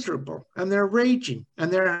 they're miserable and they're raging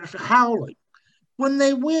and they're howling. When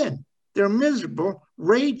they win, they're miserable,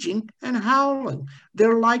 raging, and howling.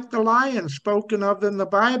 They're like the lion spoken of in the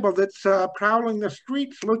Bible that's prowling the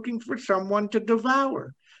streets looking for someone to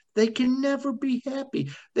devour. They can never be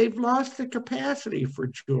happy. They've lost the capacity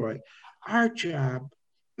for joy. Our job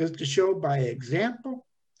is to show by example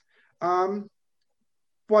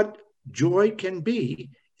what joy can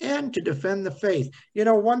be and to defend the faith. You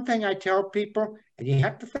know, one thing I tell people, and you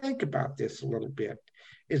have to think about this a little bit,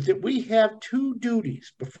 is that we have two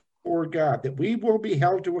duties before God that we will be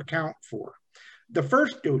held to account for. The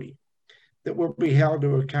first duty that we'll be held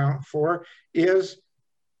to account for is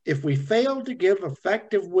if we fail to give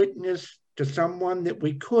effective witness to someone that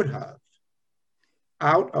we could have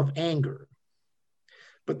out of anger.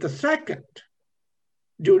 But the second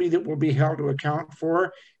duty that we'll be held to account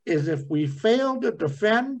for is if we fail to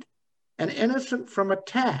defend an innocent from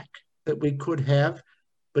attack that we could have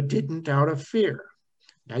but didn't out of fear.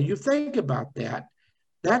 Now you think about that.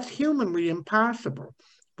 That's humanly impossible,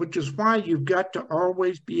 which is why you've got to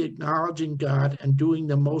always be acknowledging God and doing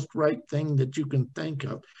the most right thing that you can think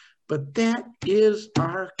of. But that is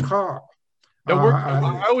our call.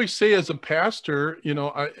 I always say as a pastor, you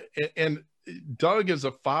know, and Doug as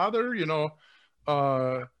a father, you know,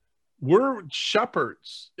 we're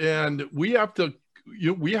shepherds and we have to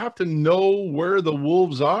know where the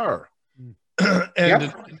wolves are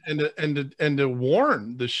and to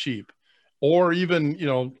warn the sheep, or even, you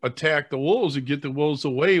know, attack the wolves and get the wolves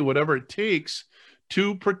away, whatever it takes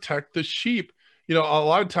to protect the sheep. You know, a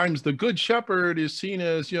lot of times the good shepherd is seen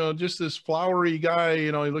as, you know, just this flowery guy,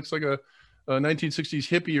 you know, he looks like a 1960s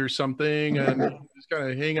hippie or something and he's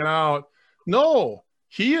kind of hanging out. No,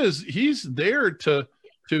 he's there to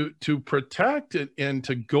protect it and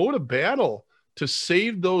to go to battle to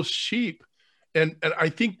save those sheep. And I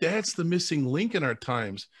think that's the missing link in our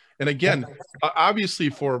times. And again, obviously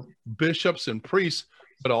for bishops and priests,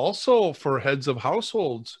 but also for heads of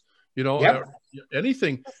households, you know,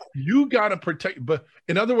 anything, you got to protect. But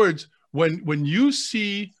in other words, when you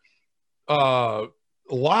see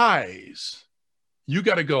lies, you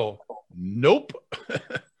got to go, nope,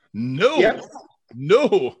 no,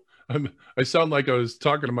 no. I sound like I was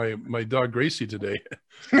talking to my dog Gracie today.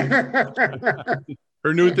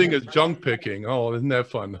 Her new thing is junk picking. Oh, isn't that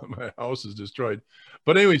fun? My house is destroyed.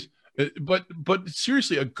 But anyways, but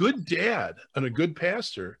seriously, a good dad and a good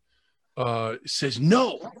pastor says,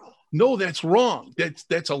 no, that's wrong.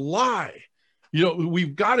 That's a lie. You know,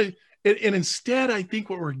 we've got to, and instead, I think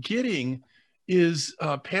what we're getting is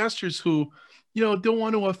pastors who, you know, don't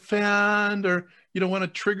want to offend or, you don't want to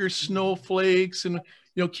trigger snowflakes and,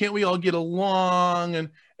 you know, can't we all get along? And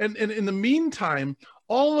in the meantime,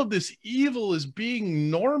 all of this evil is being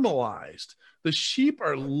normalized. The sheep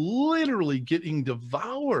are literally getting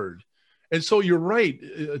devoured. And so you're right,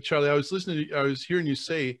 Charlie. I was hearing you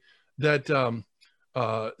say that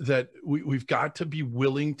that we've got to be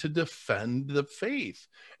willing to defend the faith,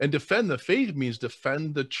 and defend the faith means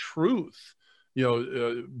defend the truth.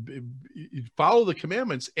 Follow the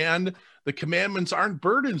commandments, and the commandments aren't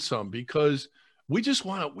burdensome because we just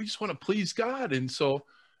want to please God. And so,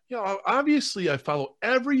 obviously I follow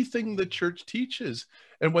everything the church teaches.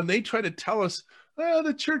 And when they try to tell us,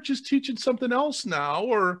 the church is teaching something else now,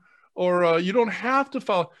 or you don't have to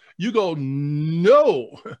follow, you go,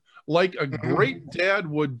 no, like a great dad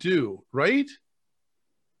would do, right?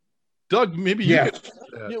 Doug, maybe you Yes.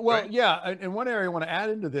 Well, yeah. And one area I want to add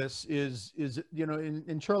into this is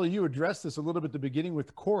and Charlie, you addressed this a little bit at the beginning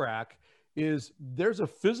with Korach, is there's a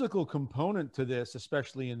physical component to this,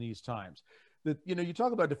 especially in these times. That, you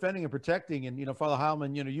talk about defending and protecting, and, Father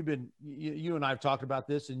Heilman, you and I have talked about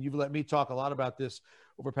this, and you've let me talk a lot about this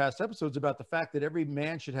over past episodes about the fact that every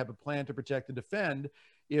man should have a plan to protect and defend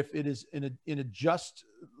if it is in a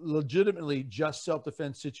legitimately just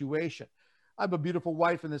self-defense situation. I have a beautiful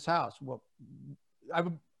wife in this house. Well,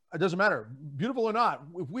 it doesn't matter, beautiful or not.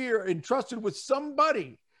 If we are entrusted with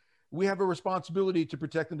somebody, we have a responsibility to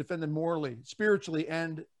protect and defend them morally, spiritually,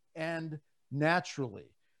 and naturally.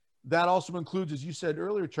 That also includes, as you said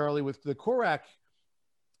earlier, Charlie, with the Korach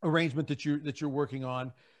arrangement that you're working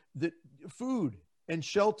on, that food and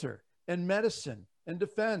shelter and medicine and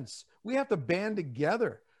defense, we have to band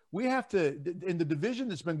together. We have to, in the division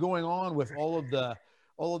that's been going on with all of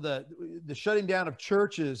the shutting down of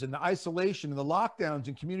churches and the isolation and the lockdowns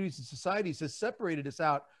in communities and societies has separated us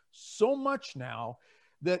out so much now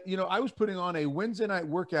that, I was putting on a Wednesday night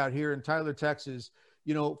workout here in Tyler, Texas,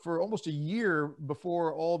 for almost a year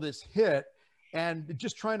before all this hit, and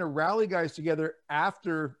just trying to rally guys together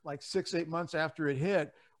after like 6-8 months after it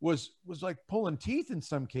hit was like pulling teeth in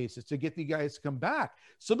some cases to get the guys to come back.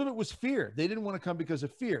 Some of it was fear. They didn't want to come because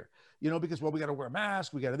of fear, because, well, we got to wear a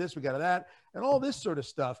mask, we got to this, we got to that, and all this sort of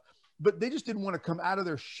stuff. But they just didn't want to come out of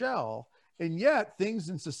their shell. And yet things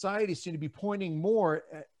in society seem to be pointing more,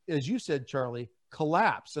 as you said, Charlie,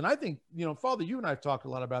 collapse. And I think, Father, you and I have talked a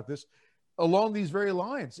lot about this along these very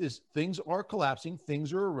lines, is things are collapsing,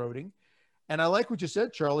 things are eroding. And I like what you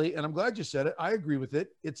said, Charlie, and I'm glad you said it. I agree with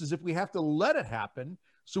it. It's as if we have to let it happen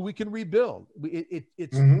so we can rebuild.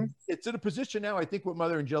 It's in a position now. I think what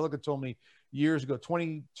Mother Angelica told me years ago,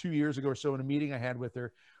 22 years ago or so, in a meeting I had with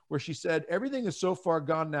her, where she said, everything is so far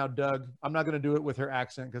gone now, Doug. I'm not going to do it with her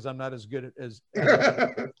accent because I'm not as good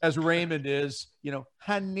as Raymond is,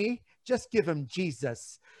 honey, just give him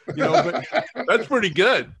Jesus, but that's pretty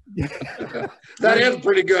good. That is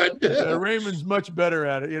pretty good. Raymond's much better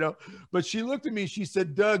at it, but she looked at me, she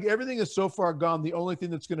said, Doug, everything is so far gone. The only thing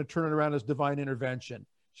that's going to turn it around is divine intervention.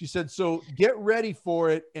 She said, so get ready for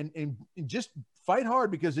it and just fight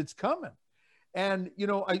hard because it's coming. And,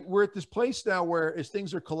 we're at this place now where as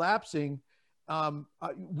things are collapsing,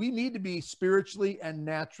 we need to be spiritually and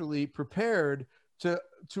naturally prepared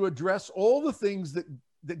to address all the things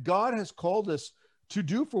that God has called us to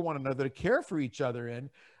do for one another, to care for each other in.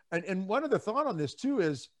 And one other thought on this too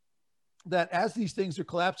is that as these things are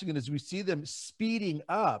collapsing and as we see them speeding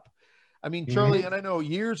up, I mean, Charlie, and I know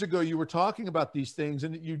years ago you were talking about these things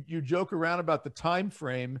and you joke around about the time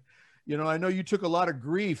frame. I know you took a lot of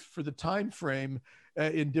grief for the time frame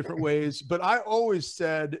in different ways, but I always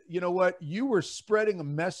said, you know what, you were spreading a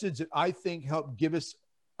message that I think helped give us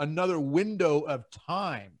another window of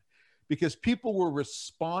time, because people were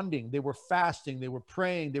responding, they were fasting, they were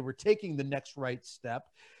praying, they were taking the next right step.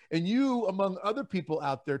 And you, among other people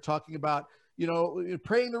out there, talking about,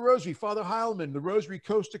 praying the rosary, Father Heilman, the rosary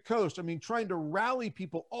coast to coast. I mean, trying to rally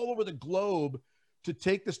people all over the globe to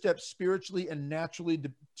take the steps spiritually and naturally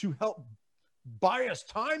to help buy us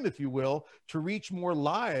time, if you will, to reach more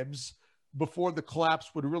lives before the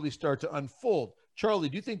collapse would really start to unfold. Charlie,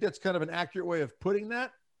 do you think that's kind of an accurate way of putting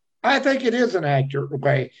that? I think it is an accurate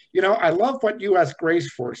way. I love what U.S.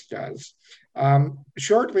 Grace Force does.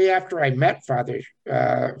 Shortly after I met Father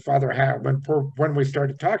Heilman, when we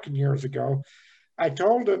started talking years ago, I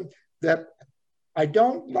told him that I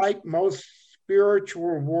don't like most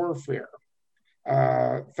spiritual warfare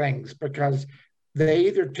things because they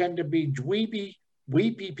either tend to be weepy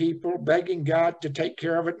people begging God to take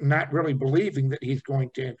care of it and not really believing that he's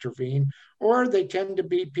going to intervene, or they tend to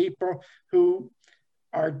be people who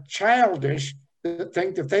are childish, that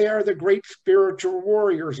think that they are the great spiritual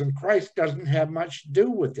warriors and Christ doesn't have much to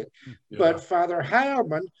do with it. Yeah. But Father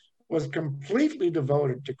Heilman was completely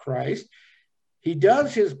devoted to Christ. He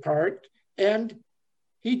does his part, and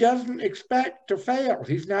he doesn't expect to fail.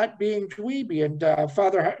 He's not being dweeby. And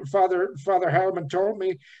Father Heilman told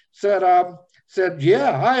me, said,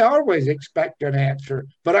 yeah, I always expect an answer,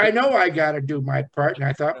 but I know I got to do my part. And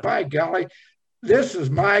I thought, by golly, this is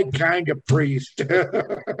my kind of priest.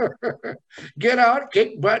 Get out,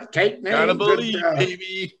 kick butt, take names. Gotta believe,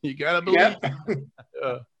 baby. You gotta believe.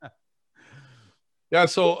 Yeah.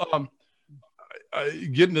 So,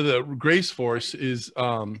 getting to the Grace Force is,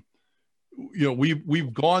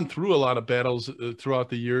 we've gone through a lot of battles throughout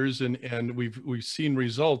the years, and we've seen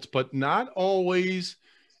results, but not always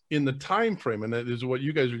in the time frame. And that is what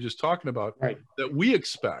you guys were just talking about, right, that we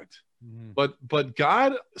expect. But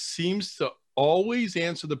God seems to always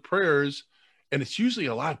answer the prayers, and it's usually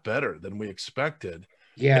a lot better than we expected.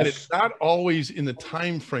 Yes. And it's not always in the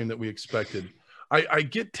time frame that we expected. I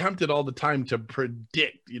get tempted all the time to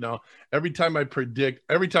predict, every time I predict,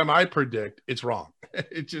 it's wrong.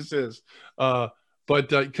 It just is. But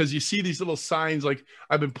because you see these little signs, like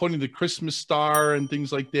I've been pointing the Christmas star and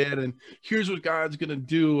things like that, and here's what God's going to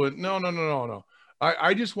do. And no.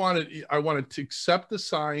 I wanted to accept the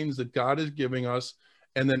signs that God is giving us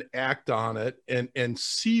and then act on it and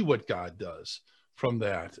see what God does from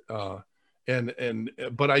that.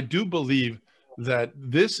 But I do believe that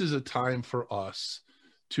this is a time for us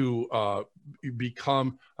to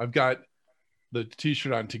become, I've got the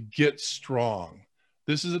t-shirt on, to get strong.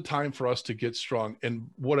 This is a time for us to get strong. And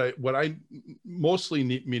what I mostly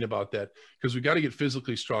mean about that, because we got to get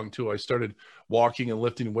physically strong too. I started walking and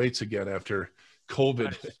lifting weights again after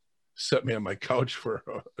COVID set me on my couch for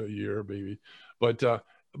a year, maybe. But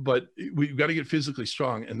we've got to get physically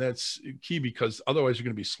strong, and that's key, because otherwise you're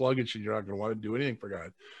going to be sluggish and you're not going to want to do anything for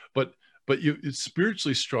God. But it's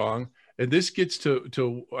spiritually strong, and this gets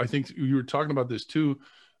to I think you were talking about this too,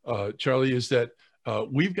 Charlie, is that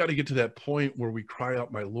we've got to get to that point where we cry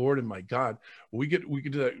out, "My Lord and my God." We get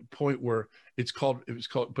to that point where it was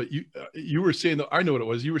called. But you were saying that, I know what it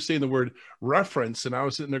was. You were saying the word reference, and I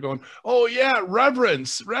was sitting there going, "Oh yeah,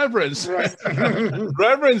 reverence, right. Reverence."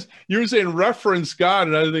 You were saying reference God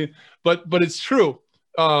and everything, but it's true.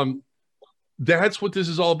 That's what this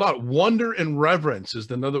is all about. Wonder and reverence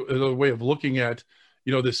is another way of looking at,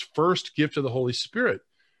 this first gift of the Holy Spirit.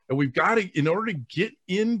 And we've got to, in order to get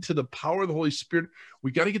into the power of the Holy Spirit,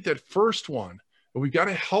 we got to get that first one. And we've got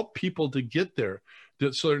to help people to get there.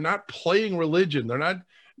 So they're not playing religion. They're not,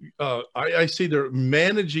 I say they're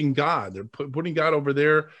managing God. They're putting God over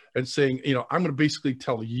there and saying, I'm going to basically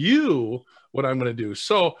tell you what I'm going to do.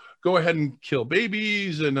 So go ahead and kill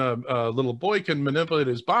babies, and a little boy can manipulate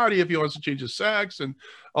his body if he wants to change his sex, and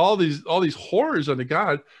all these horrors unto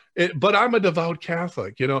God. But I'm a devout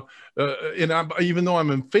Catholic, and even though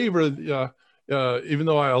I'm in favor, even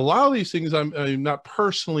though I allow these things, I'm not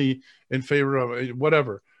personally in favor of it,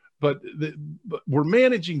 whatever. But we're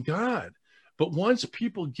managing God. But once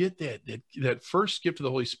people get that first gift of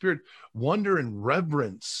the Holy Spirit, wonder and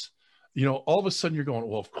reverence, all of a sudden you're going,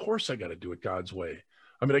 well, of course I got to do it God's way.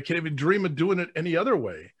 I mean, I can't even dream of doing it any other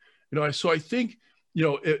way. So I think,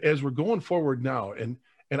 as we're going forward now, and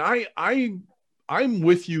I'm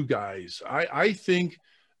with you guys. I think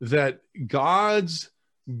that God's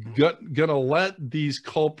gonna let these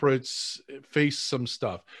culprits face some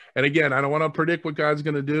stuff. And again, I don't want to predict what God's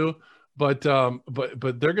gonna do, but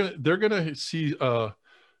they're gonna see a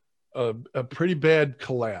pretty bad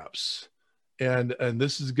collapse. And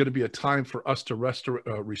this is going to be a time for us to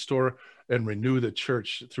restore and renew the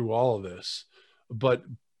church through all of this. But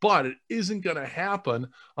it isn't going to happen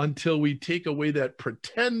until we take away that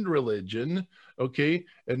pretend religion, okay,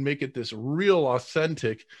 and make it this real,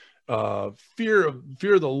 authentic fear of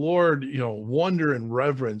the Lord, wonder and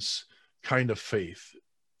reverence kind of faith.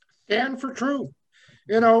 Stand for truth.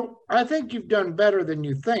 I think you've done better than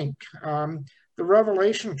you think. The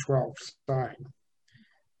Revelation 12 sign.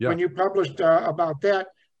 Yeah. When you published about that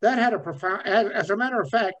had a profound, as a matter of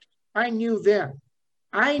fact, I knew then,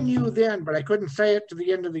 but I couldn't say it to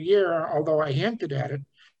the end of the year, although I hinted at it,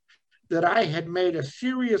 that I had made a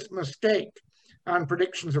serious mistake on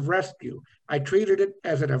predictions of rescue. I treated it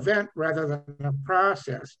as an event rather than a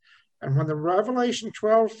process. And when the Revelation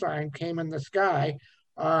 12 sign came in the sky,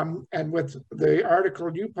 and with the article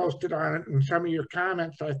you posted on it and some of your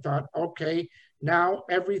comments, I thought, okay, now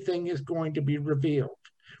everything is going to be revealed.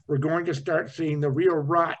 We're going to start seeing the real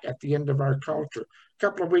rot at the end of our culture. A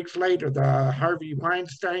couple of weeks later, the Harvey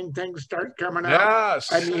Weinstein things start coming out.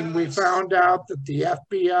 Yes. I mean, we found out that the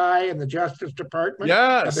FBI and the Justice Department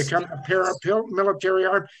have become a paramilitary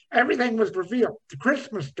arm. Everything was revealed. The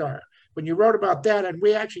Christmas star, when you wrote about that, and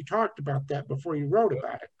we actually talked about that before you wrote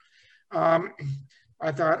about it,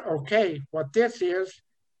 I thought, okay, what this is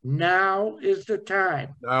Now is the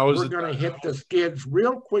time. We're going to hit the skids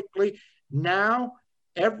real quickly. Now,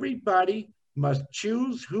 everybody must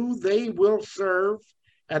choose who they will serve,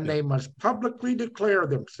 and they must publicly declare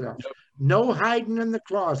themselves. Yep. No hiding in the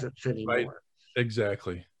closets anymore. Right.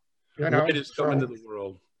 Exactly. You know, light is coming to the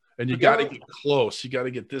world, and you got to get close. You got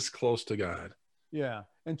to get this close to God. Yeah.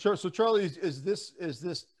 And so Charlie, is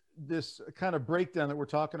this kind of breakdown that we're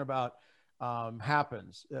talking about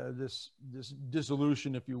happens, this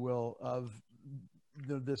dissolution, if you will, of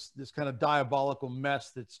this kind of diabolical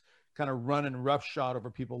mess that's kind of running roughshod over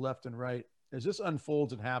people left and right. As this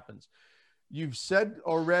unfolds and happens, you've said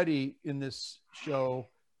already in this show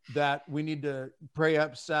that we need to pray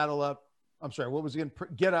up, saddle up. I'm sorry, what was it again?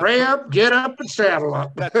 Get up, pray up, get up, and saddle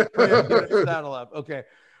up. Pray up, get up, saddle up. Okay.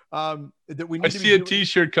 That we need I see a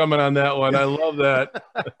T-shirt coming on that one. I love that.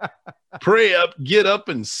 Pray up, get up,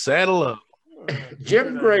 and saddle up.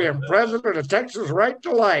 Jim Graham, president of Texas Right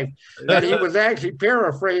to Life. And he was actually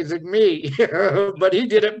paraphrasing me, but he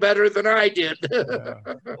did it better than I did.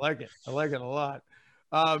 I like it. I like it a lot.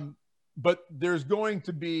 But there's going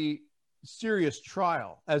to be serious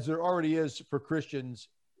trial, as there already is for Christians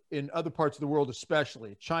in other parts of the world,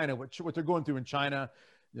 especially China. What they're going through in China,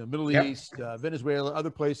 the Middle East, Venezuela,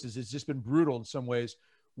 other places, it's just been brutal in some ways.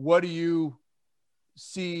 What do you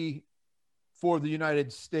see for the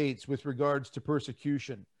United States with regards to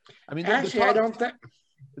persecution? I mean, actually, I don't think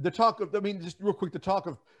the talk of, I mean, just real quick, the talk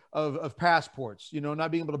of passports, you know,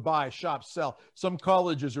 not being able to buy, shop, sell. Some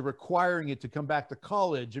colleges are requiring it to come back to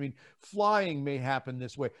college. I mean, flying may happen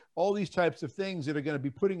this way. All these types of things that are going to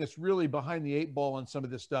be putting us really behind the 8 ball on some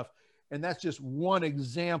of this stuff. And that's just one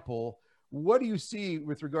example. What do you see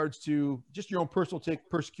with regards to just your own personal take,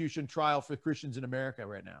 persecution trial for Christians in America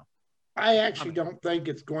right now? I actually don't think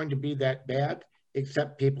it's going to be that bad,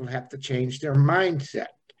 except people have to change their mindset.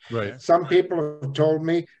 Right. Some people have told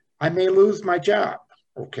me I may lose my job.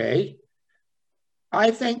 Okay.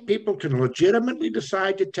 I think people can legitimately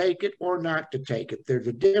decide to take it or not to take it. There's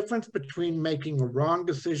a difference between making a wrong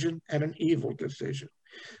decision and an evil decision.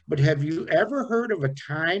 But have you ever heard of a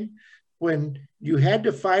time when you had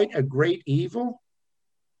to fight a great evil,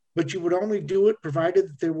 but you would only do it provided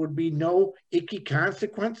that there would be no icky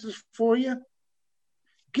consequences for you?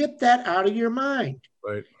 Get that out of your mind.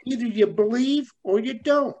 Right. Either you believe or you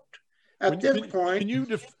don't. At this point, can you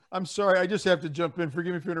I'm sorry, I just have to jump in.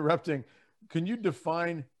 Forgive me for interrupting. Can you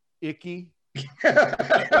define icky?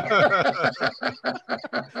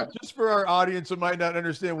 Just for our audience who might not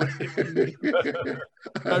understand what icky means.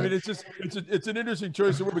 I mean, it's an interesting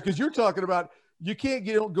choice of word, because you're talking about you can't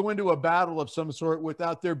go into a battle of some sort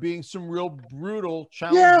without there being some real brutal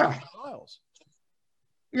challenging trials.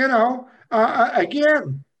 You know,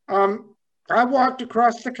 again, I walked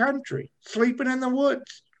across the country, sleeping in the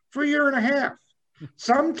woods for a year and a half.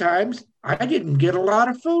 Sometimes I didn't get a lot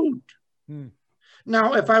of food.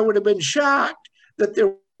 Now, if I would have been shocked that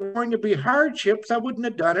there were going to be hardships, I wouldn't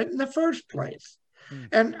have done it in the first place.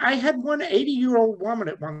 And I had one 80-year-old woman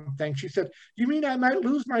at one thing. She said, "You mean I might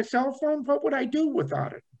lose my cell phone? What would I do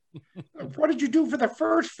without it?" What did you do for the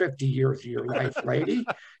first 50 years of your life, lady?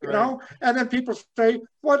 You know? And then people say,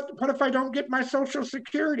 what if I don't get my Social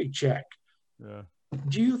Security check? Yeah.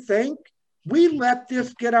 Do you think we let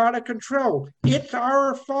this get out of control? It's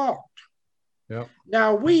our fault. Yep.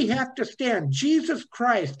 Now we have to stand. Jesus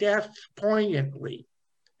Christ asks poignantly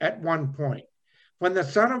at one point, when the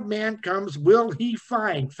Son of Man comes, will he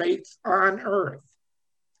find faith on earth?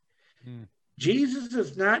 Jesus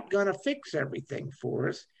is not going to fix everything for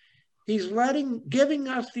us. He's giving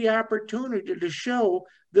us the opportunity to show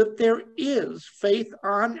that there is faith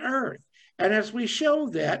on earth. And as we show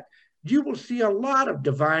that, you will see a lot of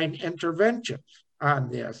divine interventions on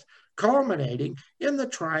this, culminating in the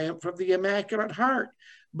triumph of the Immaculate Heart.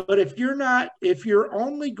 But if you're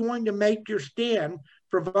only going to make your stand,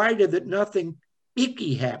 provided that nothing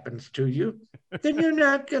icky happens to you, then you're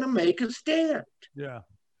not going to make a stand.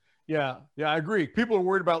 Yeah, I agree. People are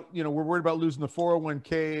worried about, we're worried about losing the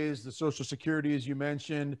 401ks, the Social Security, as you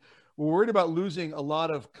mentioned. We're worried about losing a lot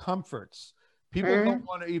of comforts. People don't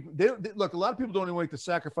want to even, look, a lot of people don't even make the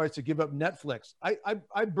sacrifice to give up Netflix.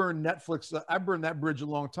 I burned Netflix. I burned that bridge a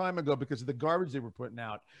long time ago because of the garbage they were putting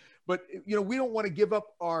out. But, we don't want to give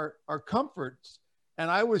up our comforts. And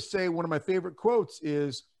I always say one of my favorite quotes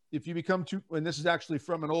is, if you become too, and this is actually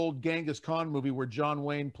from an old Genghis Khan movie where John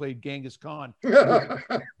Wayne played Genghis Khan.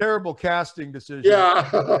 Terrible casting decision. Yeah.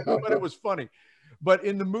 But it was funny. But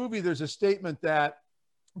in the movie, there's a statement that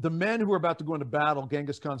the men who were about to go into battle,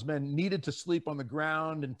 Genghis Khan's men, needed to sleep on the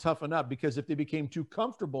ground and toughen up, because if they became too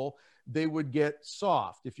comfortable, they would get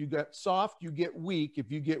soft. If you get soft, you get weak.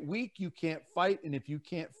 If you get weak, you can't fight. And if you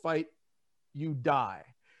can't fight, you die.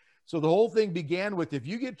 So the whole thing began with, if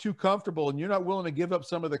you get too comfortable and you're not willing to give up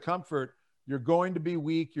some of the comfort, you're going to be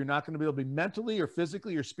weak. You're not going to be able to be mentally or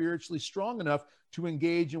physically or spiritually strong enough to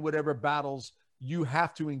engage in whatever battles you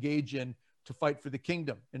have to engage in to fight for the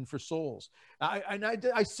kingdom and for souls.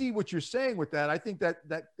 I see what you're saying with that. I think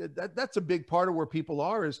that's a big part of where people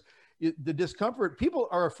are, is the discomfort. People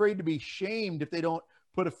are afraid to be shamed if they don't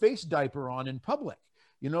put a face diaper on in public.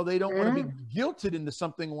 You know, they don't want to be guilted into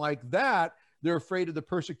something like that. They're afraid of the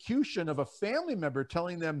persecution of a family member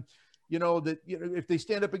telling them, you know, that, you know, if they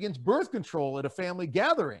stand up against birth control at a family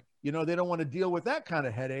gathering, you know, they don't want to deal with that kind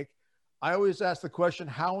of headache. I always ask the question,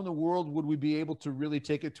 how in the world would we be able to really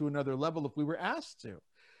take it to another level if we were asked to?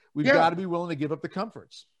 We've got to be willing to give up the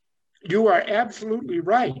comforts. You are absolutely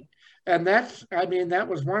right. And that's, I mean, that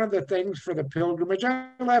was one of the things for the pilgrimage. I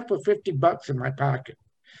left with $50 in my pocket.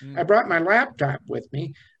 I brought my laptop with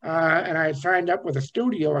me, and I signed up with a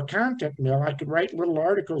studio, a content mill. I could write little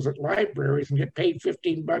articles at libraries and get paid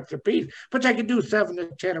 $15 a piece, which I could do 7 to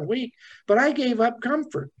 10 a week. But I gave up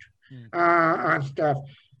comfort on stuff.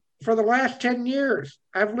 For the last 10 years,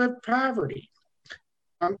 I've lived poverty.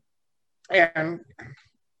 And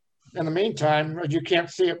in the meantime, you can't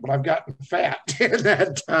see it, but I've gotten fat in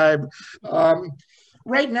that time.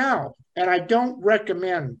 Right now, and I don't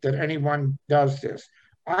recommend that anyone does this,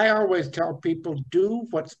 I always tell people, do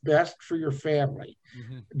what's best for your family.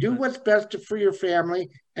 Do what's best for your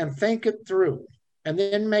family and think it through, and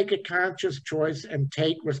then make a conscious choice and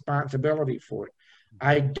take responsibility for it.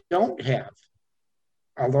 I don't have,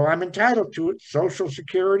 although I'm entitled to it, Social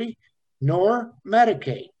Security nor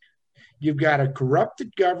Medicaid. You've got a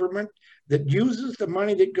corrupted government that uses the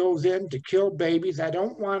money that goes in to kill babies. I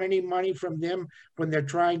don't want any money from them when they're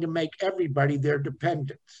trying to make everybody their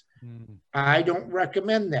dependents. I don't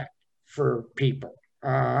recommend that for people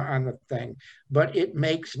on the thing, but it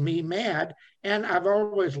makes me mad. And I've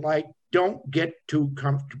always liked, don't get too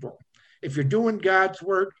comfortable. If you're doing God's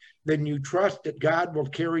work, then you trust that God will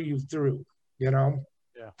carry you through, you know?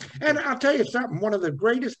 Yeah. And I'll tell you something, one of the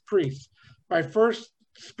greatest priests, my first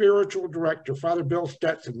spiritual director, Father Bill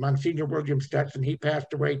Stetson, Monsignor William Stetson, he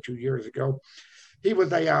passed away 2 years ago. He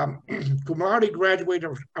was a cum laude graduate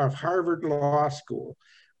of Harvard Law School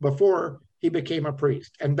before he became a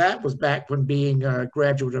priest. And that was back when being a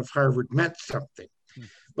graduate of Harvard meant something.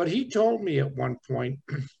 But he told me at one point,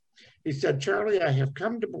 he said, Charlie, I have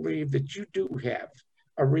come to believe that you do have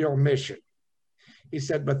a real mission. He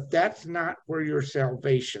said, but that's not where your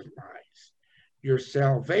salvation lies. Your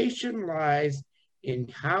salvation lies in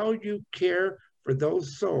how you care for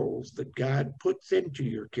those souls that God puts into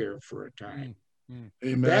your care for a time.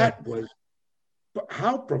 Amen. That was,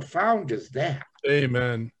 how profound is that?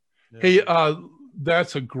 Amen. Yeah. Hey,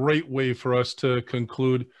 that's a great way for us to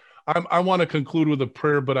conclude. I want to conclude with a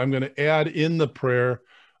prayer, but I'm going to add in the prayer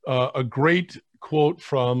a great quote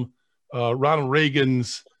from Ronald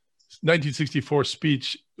Reagan's 1964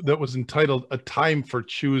 speech that was entitled "A Time for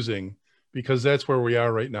Choosing," because that's where we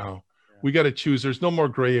are right now. Yeah. We got to choose. There's no more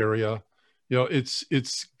gray area. You know,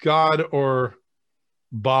 it's God or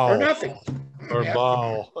Baal. Or nothing. Or yeah.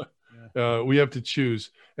 Baal. We have to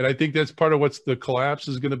choose. And I think that's part of what's the collapse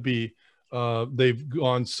is going to be. They've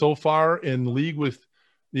gone so far in league with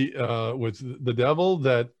the devil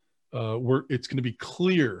that it's going to be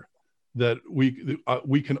clear that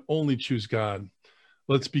we can only choose God.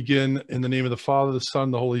 Let's begin in the name of the Father, the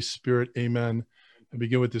Son, the Holy Spirit. Amen. I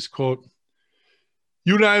begin with this quote.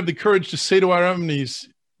 You and I have the courage to say to our enemies,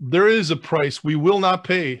 there is a price we will not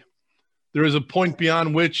pay. There is a point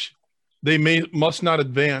beyond which they must not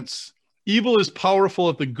advance. Evil is powerful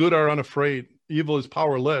if the good are unafraid. Evil is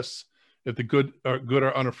powerless if the good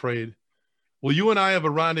are unafraid. Will you and I have a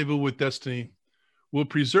rendezvous with destiny? Will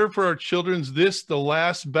preserve for our children this, the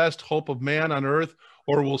last best hope of man on earth,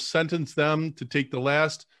 or will sentence them to take the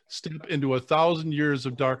last step into 1,000 years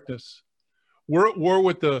of darkness? We're at war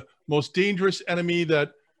with the most dangerous enemy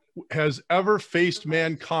that has ever faced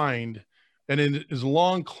mankind, and in his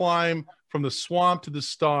long climb from the swamp to the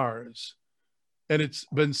stars. And it's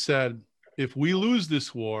been said, if we lose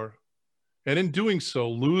this war, and in doing so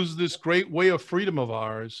lose this great way of freedom of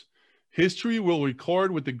ours, history will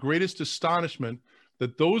record with the greatest astonishment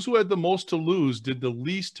that those who had the most to lose did the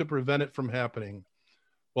least to prevent it from happening.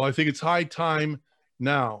 Well, I think it's high time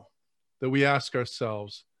now that we ask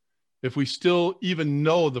ourselves if we still even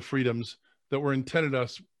know the freedoms that were intended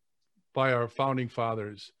us by our founding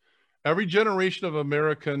fathers. Every generation of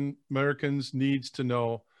Americans needs to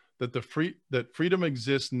know that that freedom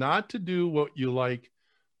exists not to do what you like,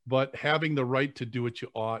 but having the right to do what you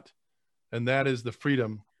ought. And that is the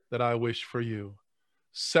freedom that I wish for you.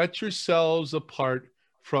 Set yourselves apart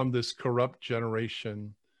from this corrupt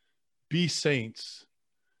generation. Be saints.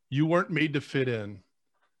 You weren't made to fit in.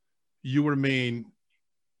 You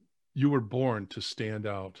were born to stand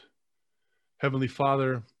out. Heavenly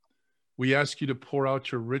Father, we ask you to pour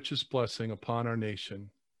out your richest blessing upon our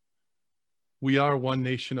nation. We are one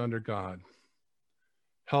nation under God.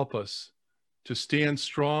 Help us to stand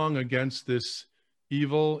strong against this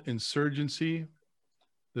evil insurgency,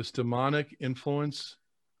 this demonic influence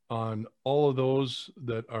on all of those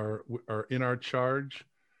that are in our charge.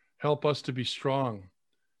 Help us to be strong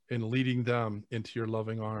in leading them into your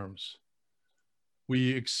loving arms.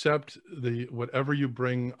 We accept whatever you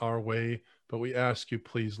bring our way, but we ask you,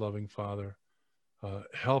 please, loving Father,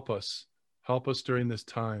 help us during this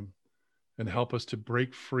time, and help us to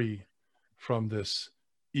break free from this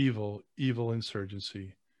evil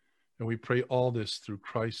insurgency. And we pray all this through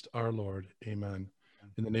Christ our Lord. Amen.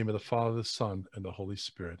 In the name of the Father, the Son, and the Holy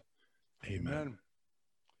Spirit. Amen.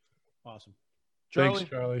 Awesome. Charlie, thanks,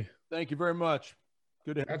 Charlie. Thank you very much.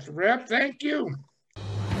 Good to have you. That's a wrap. Thank you.